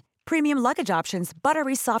linen, premium luggage options,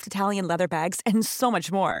 buttery soft Italian leather bags, and so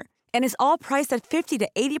much more. And is all priced at 50 to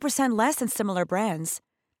 80% less than similar brands.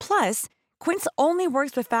 Plus, Quince only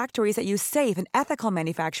works with factories that use safe and ethical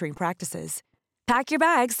manufacturing practices. Pack your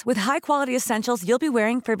bags with high-quality essentials you'll be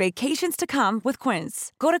wearing for vacations to come with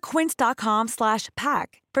Quince. Go to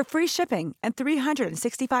quince.com/pack for free shipping and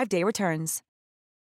 365-day returns.